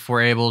outlet. If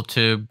we're able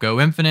to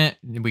go infinite,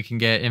 we can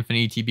get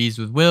infinite ETBs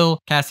with Will,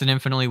 cast it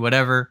infinitely,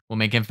 whatever. We'll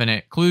make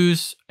infinite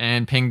clues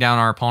and ping down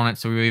our opponent,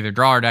 so we either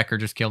draw our deck or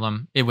just kill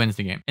them. It wins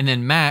the game. And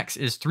then Max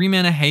is 3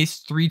 mana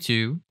haste,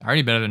 3/2,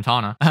 already better than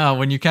Tana.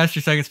 When you cast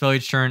your second spell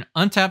each turn,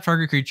 untap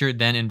target creature,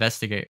 then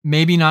investigate.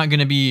 Maybe not going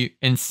to be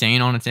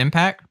insane on its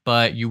impact,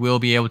 but you will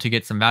be able to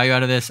get some value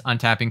out of this,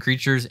 untapping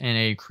creatures in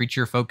a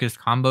creature-focused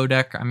combo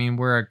deck. I mean,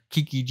 we're a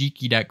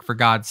Kiki-Jiki deck, for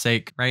God's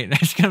sake, right?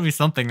 There's going to be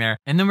something there.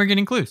 And then we're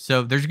getting clues.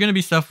 So there's going to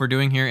be stuff we're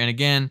doing here. And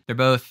again, they're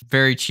both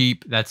very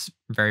cheap. That's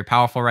very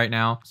powerful right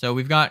now. So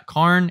we've got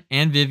Karn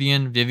and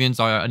Vivian. Vivian's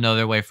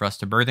another way for us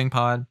to Birthing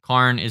Pod.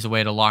 Karn is a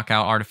way to lock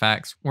out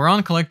artifacts. We're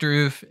on Collector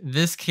Oof.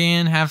 This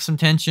can have some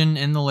tension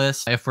in the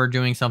list if we're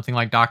doing something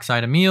like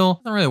Dockside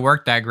Emil. Doesn't really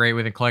work that great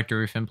with a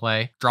Collector Oof in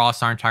play. Draw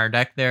us our entire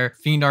deck there.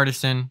 Fiend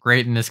Artisan,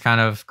 great in this kind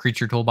of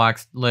creature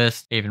toolbox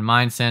list. Even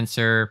Mind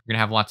Sensor. We're gonna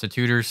have lots of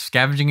tutors.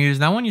 Scavenging Ooze,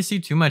 not one you see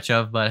too much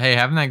of, but hey,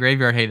 having that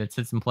graveyard hate that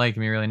sits in play can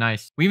be really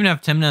nice. We even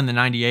have Tymna in the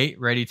 98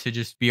 ready to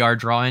just be our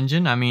draw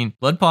engine. I mean,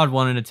 Blood Pod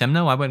wanted a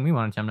Tymna. Why wouldn't we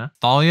want a Tymna?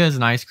 Thalia is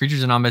nice.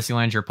 Creatures and non-basic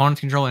lands your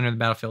opponent's control enter the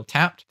battlefield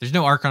tapped. There's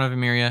no Archon of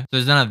Emeria, so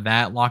there's none of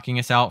that locking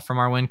us out from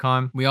our win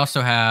con. We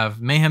also have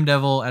Mayhem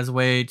Devil as a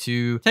way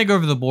to take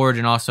over the board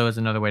and also as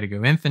another way to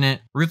go infinite.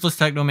 Ruthless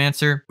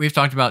Technomancer. We've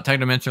talked about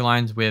Technomancer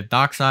lines with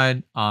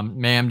Dockside.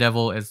 Mayhem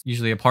Devil is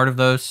usually a part of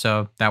those,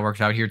 so that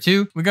works out here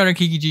too. We got our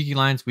Kiki-Jiki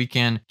lines. We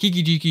can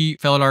Kiki-Jiki,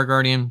 Felidar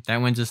Guardian.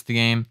 That wins us the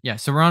game. Yeah,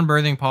 so we're on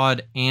Birthing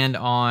Pod and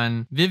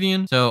on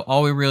Vivian. So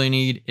all we really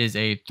need is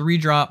a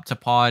 3-drop to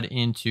pod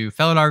into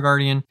Felidar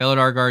Guardian.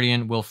 Felidar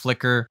Guardian will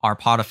flicker our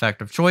pod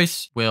effect of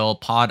choice. We'll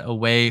pod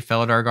away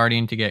Felidar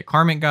Guardian to get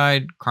Karmic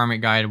Guide.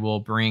 Karmic Guide will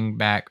bring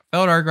back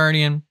Felidar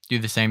Guardian. Do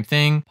the same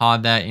thing,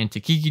 pod that into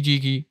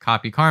Kiki-Jiki,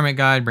 copy Karmic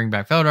Guide, bring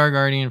back Felidar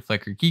Guardian,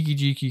 flicker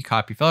Kiki-Jiki,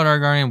 copy Felidar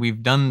Guardian.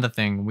 We've done the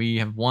thing. We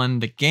have won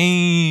the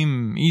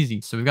game.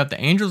 Easy. So we've got the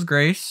Angel's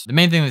Grace. The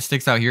main thing that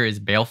sticks out here is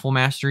Baleful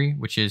Mastery,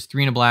 which is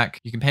 3 and a black.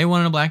 You can pay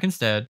 1 and a black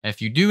instead.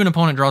 If you do, an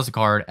opponent draws a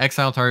card,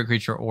 exile target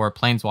creature or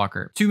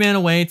planeswalker. 2 mana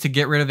away to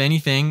get rid of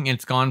anything.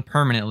 It's gone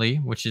permanently,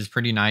 which is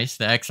pretty nice.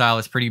 The exile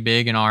is pretty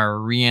big in our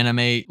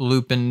reanimate,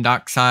 Lupin,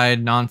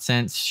 Dockside,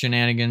 nonsense,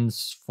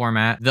 shenanigans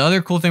format. The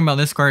other cool thing about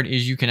this card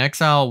is you can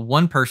exile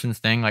one person's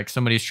thing, like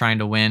somebody's trying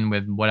to win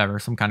with whatever,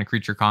 some kind of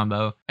creature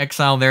combo,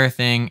 exile their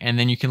thing, and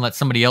then you can let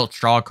somebody else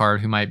draw a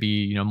card who might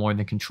be, you know, more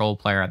than control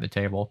player at the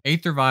table.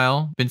 Aether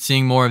Vial, been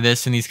seeing more of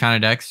this in these kind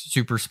of decks.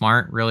 Super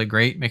smart, really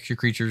great. Makes your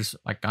creatures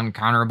like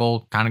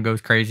uncounterable, kind of goes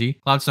crazy.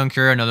 Cloudstone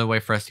Cure, another way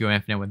for us to go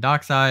infinite with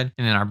Dockside,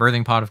 and then our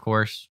Birthing Pod, of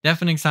course.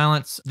 Deafening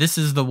Silence, this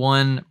is the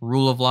one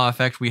rule of law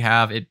effect we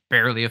have. It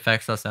barely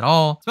affects us at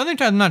all. So I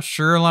think I'm not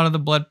sure a lot of the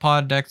Blood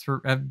Pod decks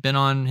have been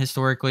on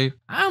historically.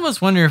 I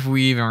almost wonder if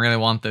we even really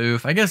want the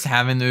oof. I guess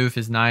having the oof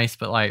is nice,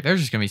 but like there's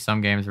just gonna be some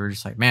games where we're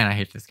just like, man, I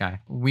hate this guy.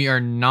 We are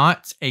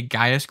not a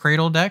Gaia's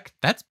Cradle deck.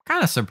 That's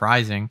kind of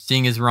surprising,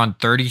 seeing as we're on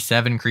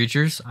 37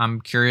 creatures.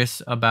 I'm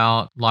curious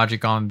about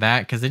logic on that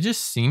because it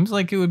just seems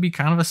like it would be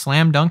kind of a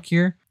slam dunk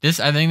here.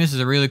 I think this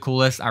is a really cool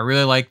list. I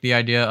really like the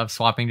idea of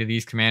swapping to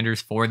these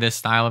commanders for this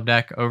style of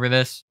deck over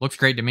this. Looks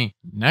great to me.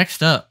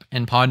 Next up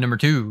in pod number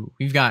 2,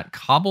 we've got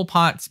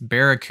Cobblepot's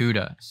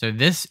Barracuda. So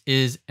this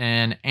is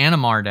an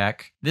Animar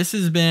deck. This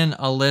has been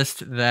a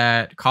list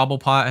that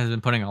Cobblepot has been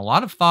putting a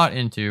lot of thought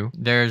into.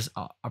 There's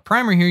a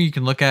primer here you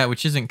can look at,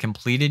 which isn't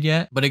completed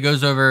yet, but it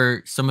goes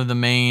over some of the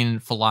main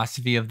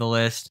philosophy of the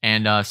list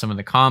and some of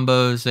the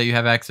combos that you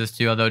have access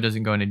to, although it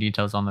doesn't go into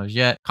details on those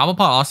yet. Cobblepot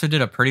also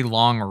did a pretty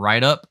long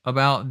write-up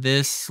about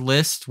this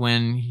list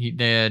when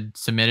they had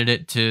submitted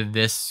it to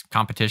this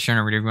competition,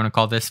 or whatever you want to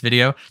call this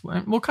video.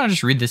 We'll kind of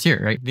just read this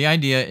here, right? The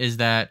idea is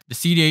that the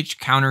cEDH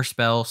counter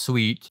spell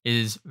suite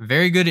is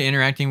very good at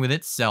interacting with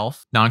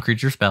itself,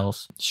 non-creature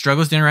spells,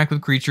 struggles to interact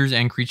with creatures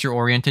and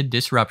creature-oriented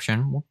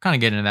disruption. We'll kind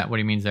of get into that, what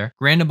he means there.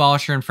 Grand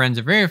Abolisher and friends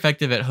are very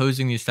effective at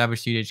hosing the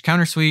established cEDH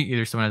counter suite.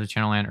 Either someone has a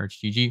channel land or it's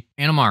GG.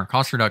 Animar,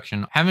 cost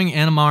reduction. Having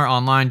Animar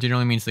online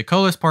generally means the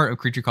colorless part of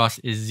creature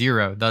cost is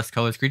 0. Thus,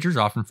 colorless creatures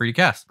are often free to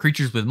cast.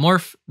 Creatures with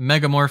morph,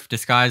 megamorph,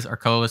 disguise are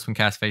colorless when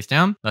cast face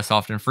down, less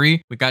often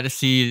free. We got to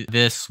see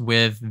this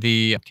with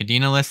the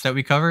Kadena list that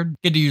we covered.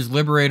 Get to use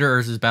Liberator,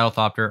 Urza's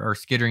Battlethopter, or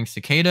Skittering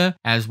Cicada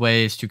as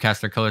ways to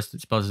cast their colorless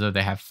spells as though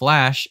they have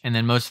flash, and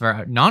then most of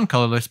our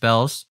non-colorless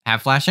spells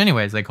have flash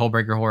anyways, like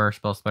Hullbreaker Horror,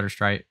 Spell Sputter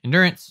Strike,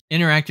 Endurance.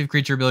 Interactive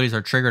creature abilities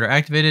are triggered or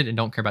activated and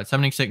don't care about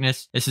summoning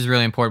sickness. This is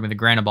really important with the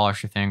Grand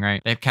Abolisher thing,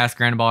 right? They cast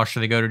Grand Abolisher,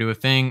 they go to do a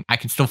thing, I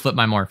can still flip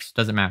my morphs,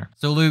 doesn't matter.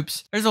 So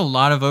loops, there's a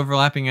lot of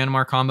overlapping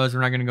Animar combos.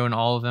 We're not going to go into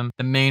all of them.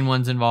 The main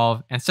ones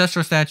involve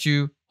Ancestral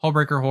Statue,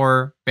 Hullbreaker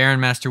Horror, Baron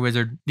Master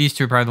Wizard. These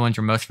two are probably the ones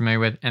you're most familiar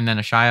with, and then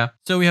Ashaya.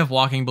 So we have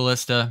Walking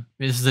Ballista.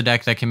 This is a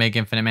deck that can make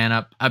infinite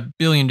mana a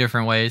billion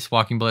different ways.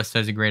 Walking Ballista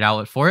is a great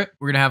outlet for it.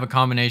 We're going to have a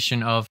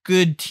combination of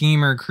good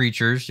teamer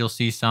creatures. You'll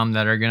see some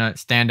that are going to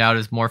stand out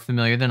as more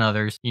familiar than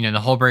others. You know, the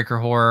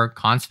Hullbreaker Horror,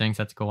 Consphinx,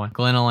 that's a good one.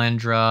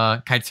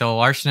 Glenelendra, Kitesail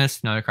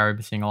Larcenist, another card we've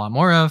been seeing a lot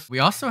more of. We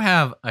also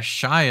have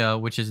Ashaya,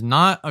 which is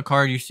not a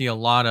card you see a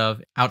lot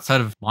of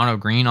outside of mono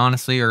green,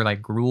 honestly, or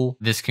like Gruul.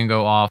 This can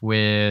go off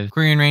with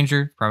Korean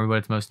Ranger, probably what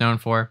it's most known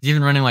for. It's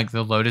even running like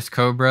the Lotus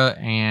Cobra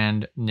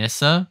and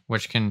Nissa,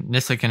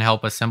 Nissa can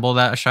help assemble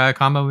that Ashaya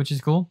combo, which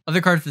is cool.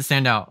 Other cards that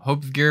stand out: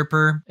 Hope of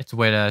Girper, it's a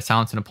way to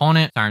silence an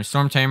opponent. Siren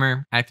Storm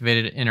Tamer,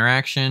 activated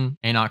interaction.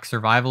 Anox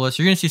Survivalist.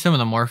 You're gonna see some of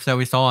the morphs that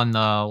we saw in the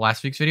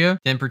last week's video.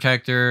 Den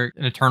Protector,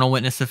 an Eternal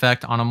Witness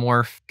effect on a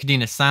morph.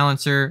 Kadena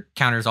Silencer,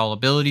 counters all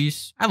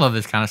abilities. I love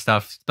this kind of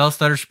stuff. Spell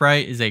Stutter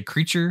Sprite is a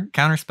creature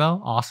counter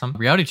spell. Awesome.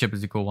 Reality Chip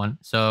is a cool one.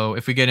 So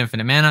if we get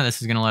infinite mana,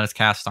 this is gonna let us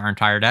cast our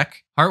entire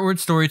deck. Heartward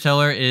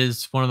Storyteller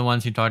is one of the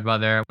ones he talked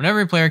about there. Whenever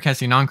a player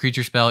casts a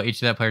non-creature spell,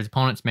 each of that player's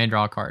opponents may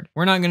draw a card.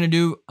 We're not going to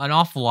do an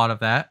awful lot of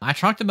that. I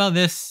talked about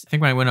this, I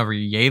think when I went over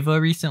Yeva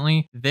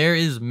recently. There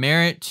is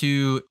merit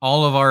to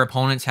all of our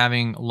opponents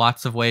having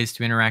lots of ways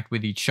to interact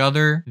with each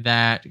other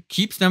that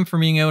keeps them from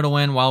being able to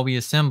win while we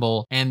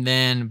assemble. And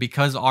then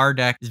because our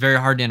deck is very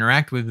hard to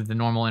interact with the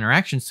normal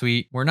interaction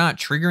suite, we're not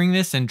triggering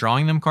this and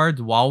drawing them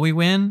cards while we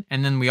win.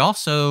 And then we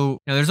also,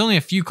 there's only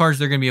a few cards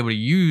they're going to be able to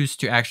use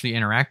to actually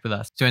interact with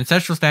us. So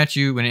Ancestral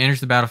Statue, when it enters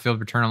the battlefield,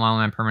 return a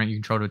land permanent you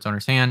control to its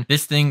owner's hand.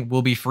 This thing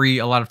will be free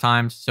a lot of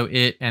times. So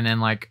it, and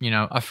then like,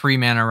 a free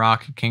mana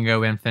rock can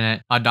go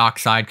infinite. A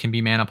Dockside can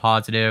be mana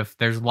positive.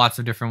 There's lots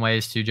of different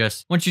ways to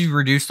just, once you've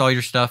reduced all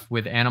your stuff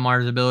with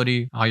Animar's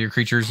ability, all your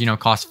creatures,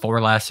 cost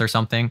 4 less or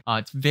something.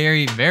 It's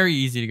very, very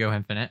easy to go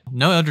infinite.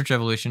 No Eldritch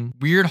Evolution.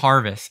 Weird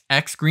Harvest.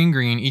 X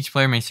green. Each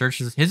player may search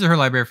his or her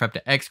library for up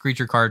to X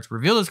creature cards,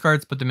 reveal those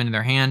cards, put them into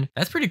their hand.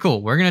 That's pretty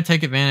cool. We're going to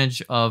take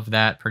advantage of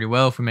that pretty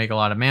well if we make a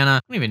lot of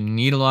mana. We don't even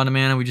need a lot of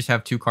mana. We just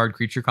have 2-card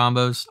creature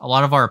combos. A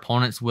lot of our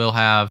opponents will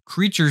have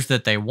creatures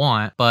that they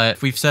want, but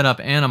if we've set up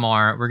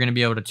Animar, we're going to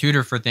be able to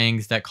tutor for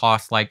things that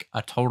cost like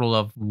a total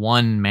of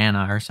 1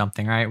 mana or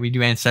something, right? We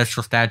do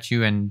Ancestral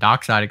Statue and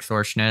Dockside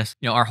Extortionist.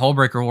 Our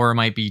Hullbreaker Horror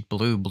might be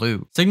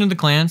blue. Signal the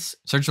Clans.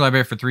 Search your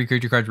library for 3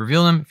 creature cards,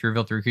 reveal them. If you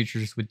reveal 3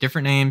 creatures with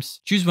different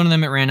names, choose one of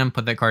them at random,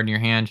 put that card in your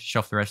hand,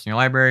 shelf the rest in your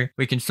library.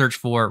 We can search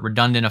for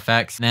redundant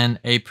effects, then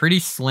a pretty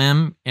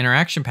slim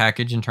interaction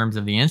package in terms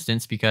of the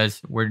instance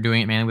because we're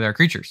doing it mainly with our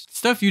creatures.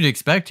 Stuff you'd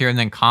expect here, and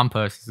then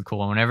Compost is a cool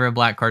one. Whenever a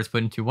black card is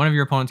put into one of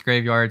your opponent's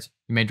graveyards,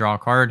 you may draw a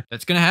card.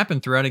 That's going to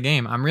happen throughout a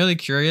game. I'm really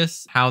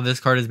curious how this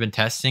card has been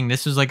testing.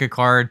 This was like a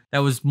card that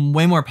was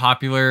way more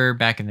popular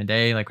back in the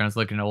day. Like when I was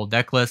looking at old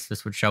deck lists,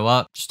 this would show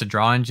up. Just a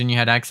draw engine you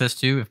had access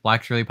to if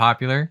black's really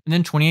popular. And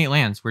then 28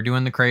 lands. We're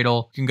doing the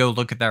Cradle. You can go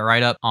look at that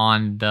write up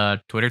on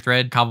the Twitter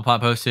thread Cobblepot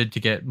posted to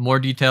get more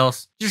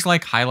details. Just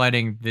like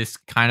highlighting this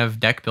kind of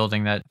deck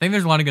building that I think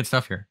there's a lot of good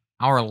stuff here.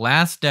 Our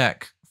last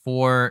deck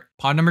for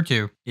pod number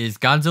 2 is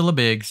Godzilla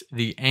Biggs,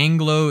 the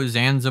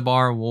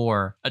Anglo-Zanzibar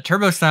War, a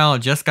turbo-style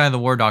Jeskai the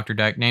War Doctor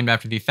deck named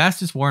after the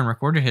fastest war in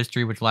recorded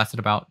history, which lasted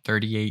about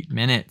 38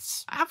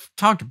 minutes. I've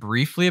talked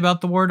briefly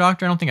about the War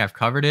Doctor. I don't think I've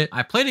covered it.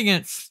 I played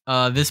against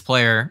this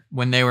player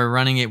when they were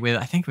running it with,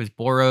 I think it was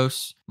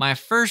Boros. My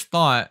first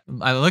thought,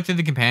 I looked at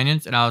the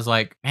companions and I was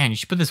like, man, you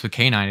should put this with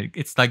K9.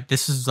 It's like,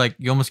 this is like,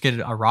 you almost get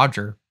a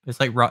Roger. It's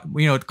like,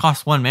 it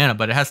costs 1 mana,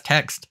 but it has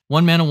text.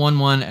 1 mana,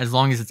 1/1. As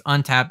long as it's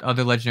untapped,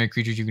 other legendary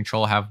creatures you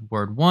control have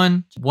word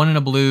 1. 1 in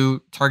a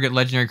blue. Target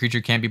legendary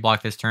creature can't be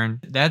blocked this turn.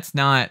 That's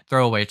not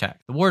throwaway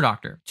text. The War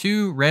Doctor.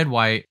 2 red,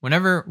 white.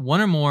 Whenever 1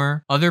 or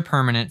more other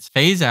permanents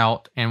phase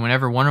out, and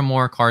whenever 1 or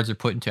more cards are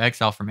put into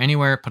exile from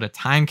anywhere, put a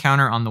time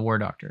counter on the War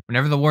Doctor.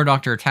 Whenever the War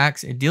Doctor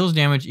attacks, it deals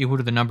damage equal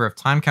to the number of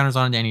time counters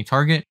on it to any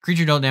target.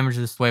 Creature dealt damage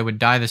this way would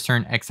die this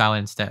turn, exile it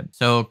instead.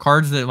 So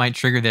cards that might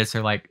trigger this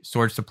are like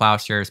Swords to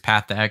Plowshares,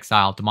 Path to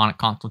Exile, Demonic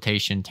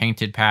Consultation,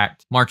 Tainted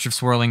Pact, March of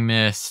Swirling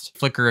Mist,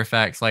 Flicker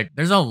effects. Like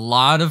there's a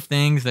lot of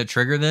things that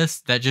trigger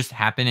this that just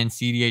happen in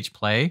cEDH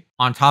play.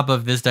 On top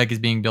of this deck is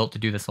being built to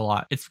do this a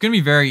lot. It's going to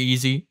be very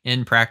easy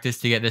in practice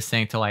to get this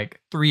thing to like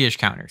 3-ish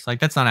counters. Like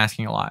that's not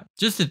asking a lot.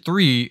 Just at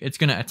 3, it's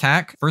going to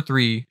attack for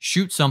 3,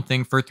 shoot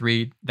something for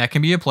 3. That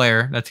can be a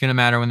player. That's going to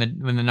matter when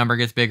the number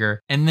gets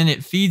bigger. And then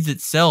it feeds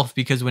itself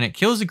because when it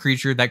kills a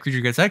creature, that creature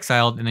gets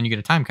exiled and then you get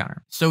a time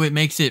counter. So it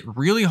makes it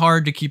really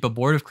hard to keep a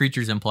board of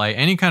creatures in play.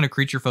 Any kind of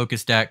creature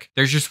focused deck,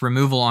 there's just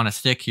removal on a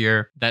stick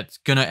here that's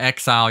going to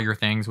exile your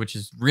things, which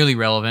is really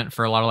relevant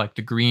for a lot of like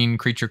the green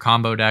creature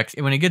combo decks.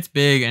 And when it gets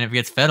big and it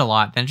gets fed a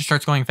lot, then it just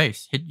starts going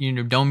face.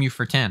 Dome you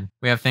for 10.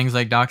 We have things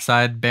like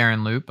Dockside,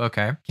 Baron Loop.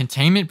 Okay.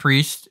 Containment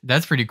Priest.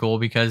 That's pretty cool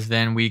because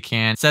then we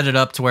can set it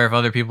up to where if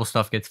other people's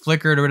stuff gets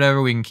flickered or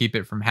whatever, we can keep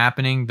it from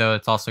happening, though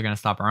it's also going to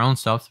stop our own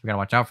stuff. So we got to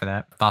watch out for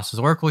that. Thassa's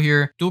Oracle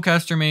here.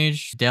 Dualcaster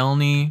Mage.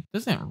 Delny.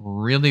 Doesn't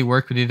really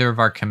work with either of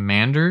our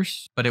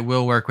commanders, but it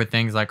will work with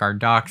things like our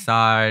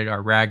Dockside,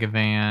 our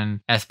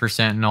Ragavan, Esper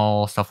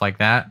Sentinel, stuff like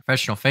that.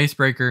 Professional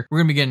Facebreaker. We're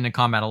going to be getting into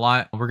combat a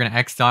lot. We're going to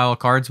exile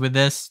cards with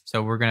this.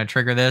 So we're going to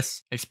trigger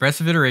this.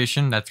 Expressive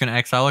Iteration. That's going to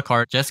exile a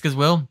card. Jessica's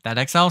Will. That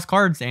exiles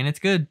cards and it's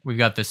good. We've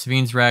got the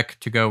Svine's Wreck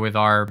to go with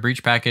our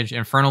Breach package.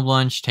 Infernal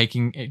Lunge,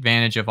 taking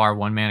advantage of our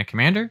 1-mana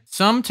commander.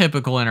 Some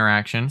typical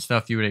interaction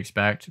stuff you would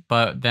expect,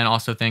 but then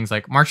also things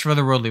like March of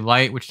Otherworldly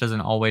Light, which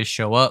doesn't always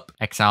show up.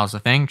 Exiles a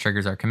thing,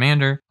 triggers our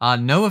commander.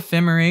 No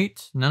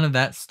Ephemerate, none of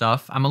that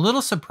stuff. I'm a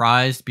little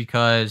surprised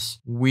because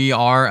we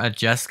are a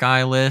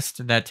Jeskai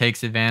list that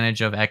takes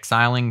advantage of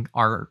exiling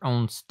our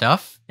own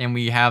stuff, and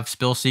we have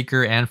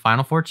Spellseeker and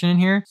Final Fortune in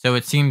here. So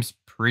it seems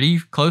pretty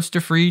close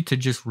to free to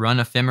just run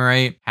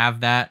Ephemerate, have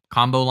that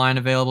combo line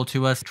available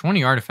to us.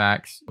 20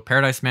 artifacts,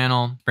 Paradise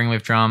Mantle,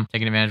 Springleaf Drum,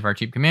 taking advantage of our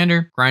cheap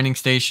commander, Grinding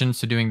Station,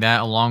 so doing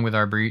that along with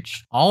our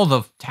Breach. All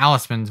the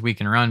talismans we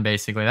can run,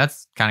 basically.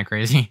 That's kind of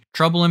crazy.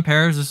 Trouble in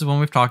Pairs, this is one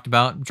we've talked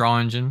about. Draw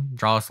Engine,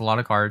 draw us a lot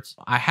of cards.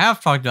 I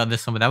have talked about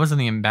this one, but that was in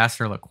the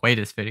Ambassador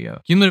Laquatus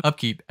video. Cumulative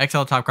Upkeep,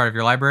 exile top card of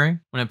your library.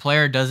 When a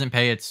player doesn't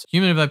pay its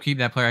cumulative upkeep,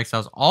 that player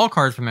exiles all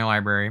cards from their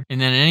library,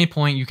 and then at any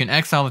point you can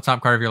exile the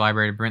top card of your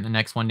library to prevent the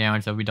next one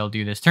damage that they'll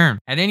do this turn.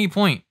 At any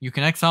point, you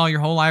can exile your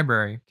whole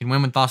library. You can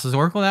win with Thassa's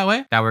Oracle that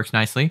way. That works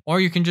nicely. Or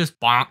you can just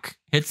bonk,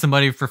 hit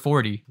somebody for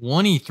 40.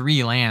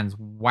 23 lands.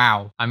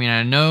 Wow. I mean,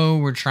 I know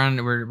we're kind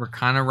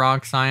of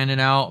rock signing it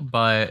out,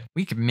 but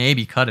we could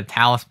maybe cut a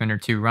talisman or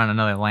two, run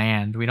another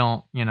land. We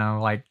don't,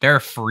 like they're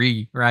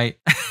free, right?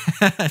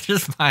 That's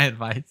just my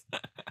advice.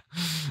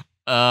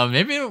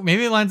 Maybe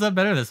it lines up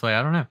better this way.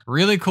 I don't know.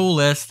 Really cool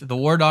list. The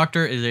War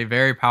Doctor is a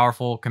very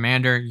powerful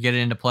commander. You get it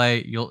into play.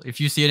 If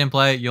you see it in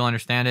play, you'll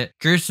understand it.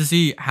 Curious to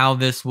see how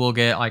this will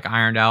get like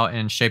ironed out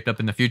and shaped up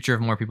in the future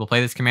if more people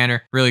play this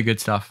commander. Really good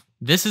stuff.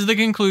 This is the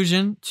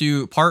conclusion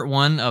to part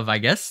 1 of, I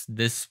guess,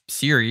 this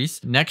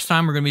series. Next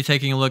time, we're going to be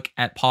taking a look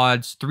at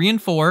pods 3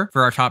 and 4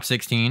 for our top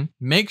 16.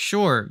 Make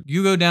sure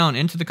you go down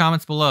into the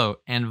comments below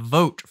and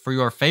vote for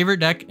your favorite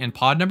deck in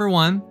pod number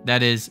 1.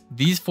 That is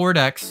these 4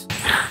 decks.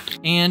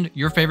 And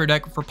your favorite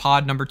deck for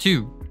pod number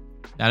 2.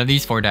 Out of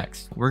these 4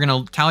 decks. We're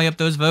going to tally up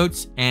those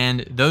votes, and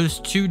those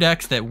 2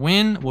 decks that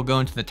win will go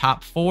into the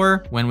top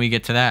 4 when we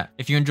get to that.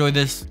 If you enjoyed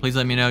this, please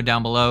let me know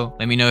down below.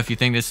 Let me know if you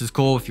think this is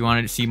cool, if you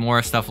wanted to see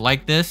more stuff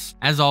like this.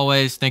 As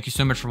always, thank you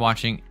so much for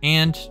watching,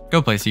 and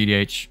go play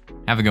cEDH.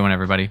 Have a good one,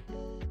 everybody.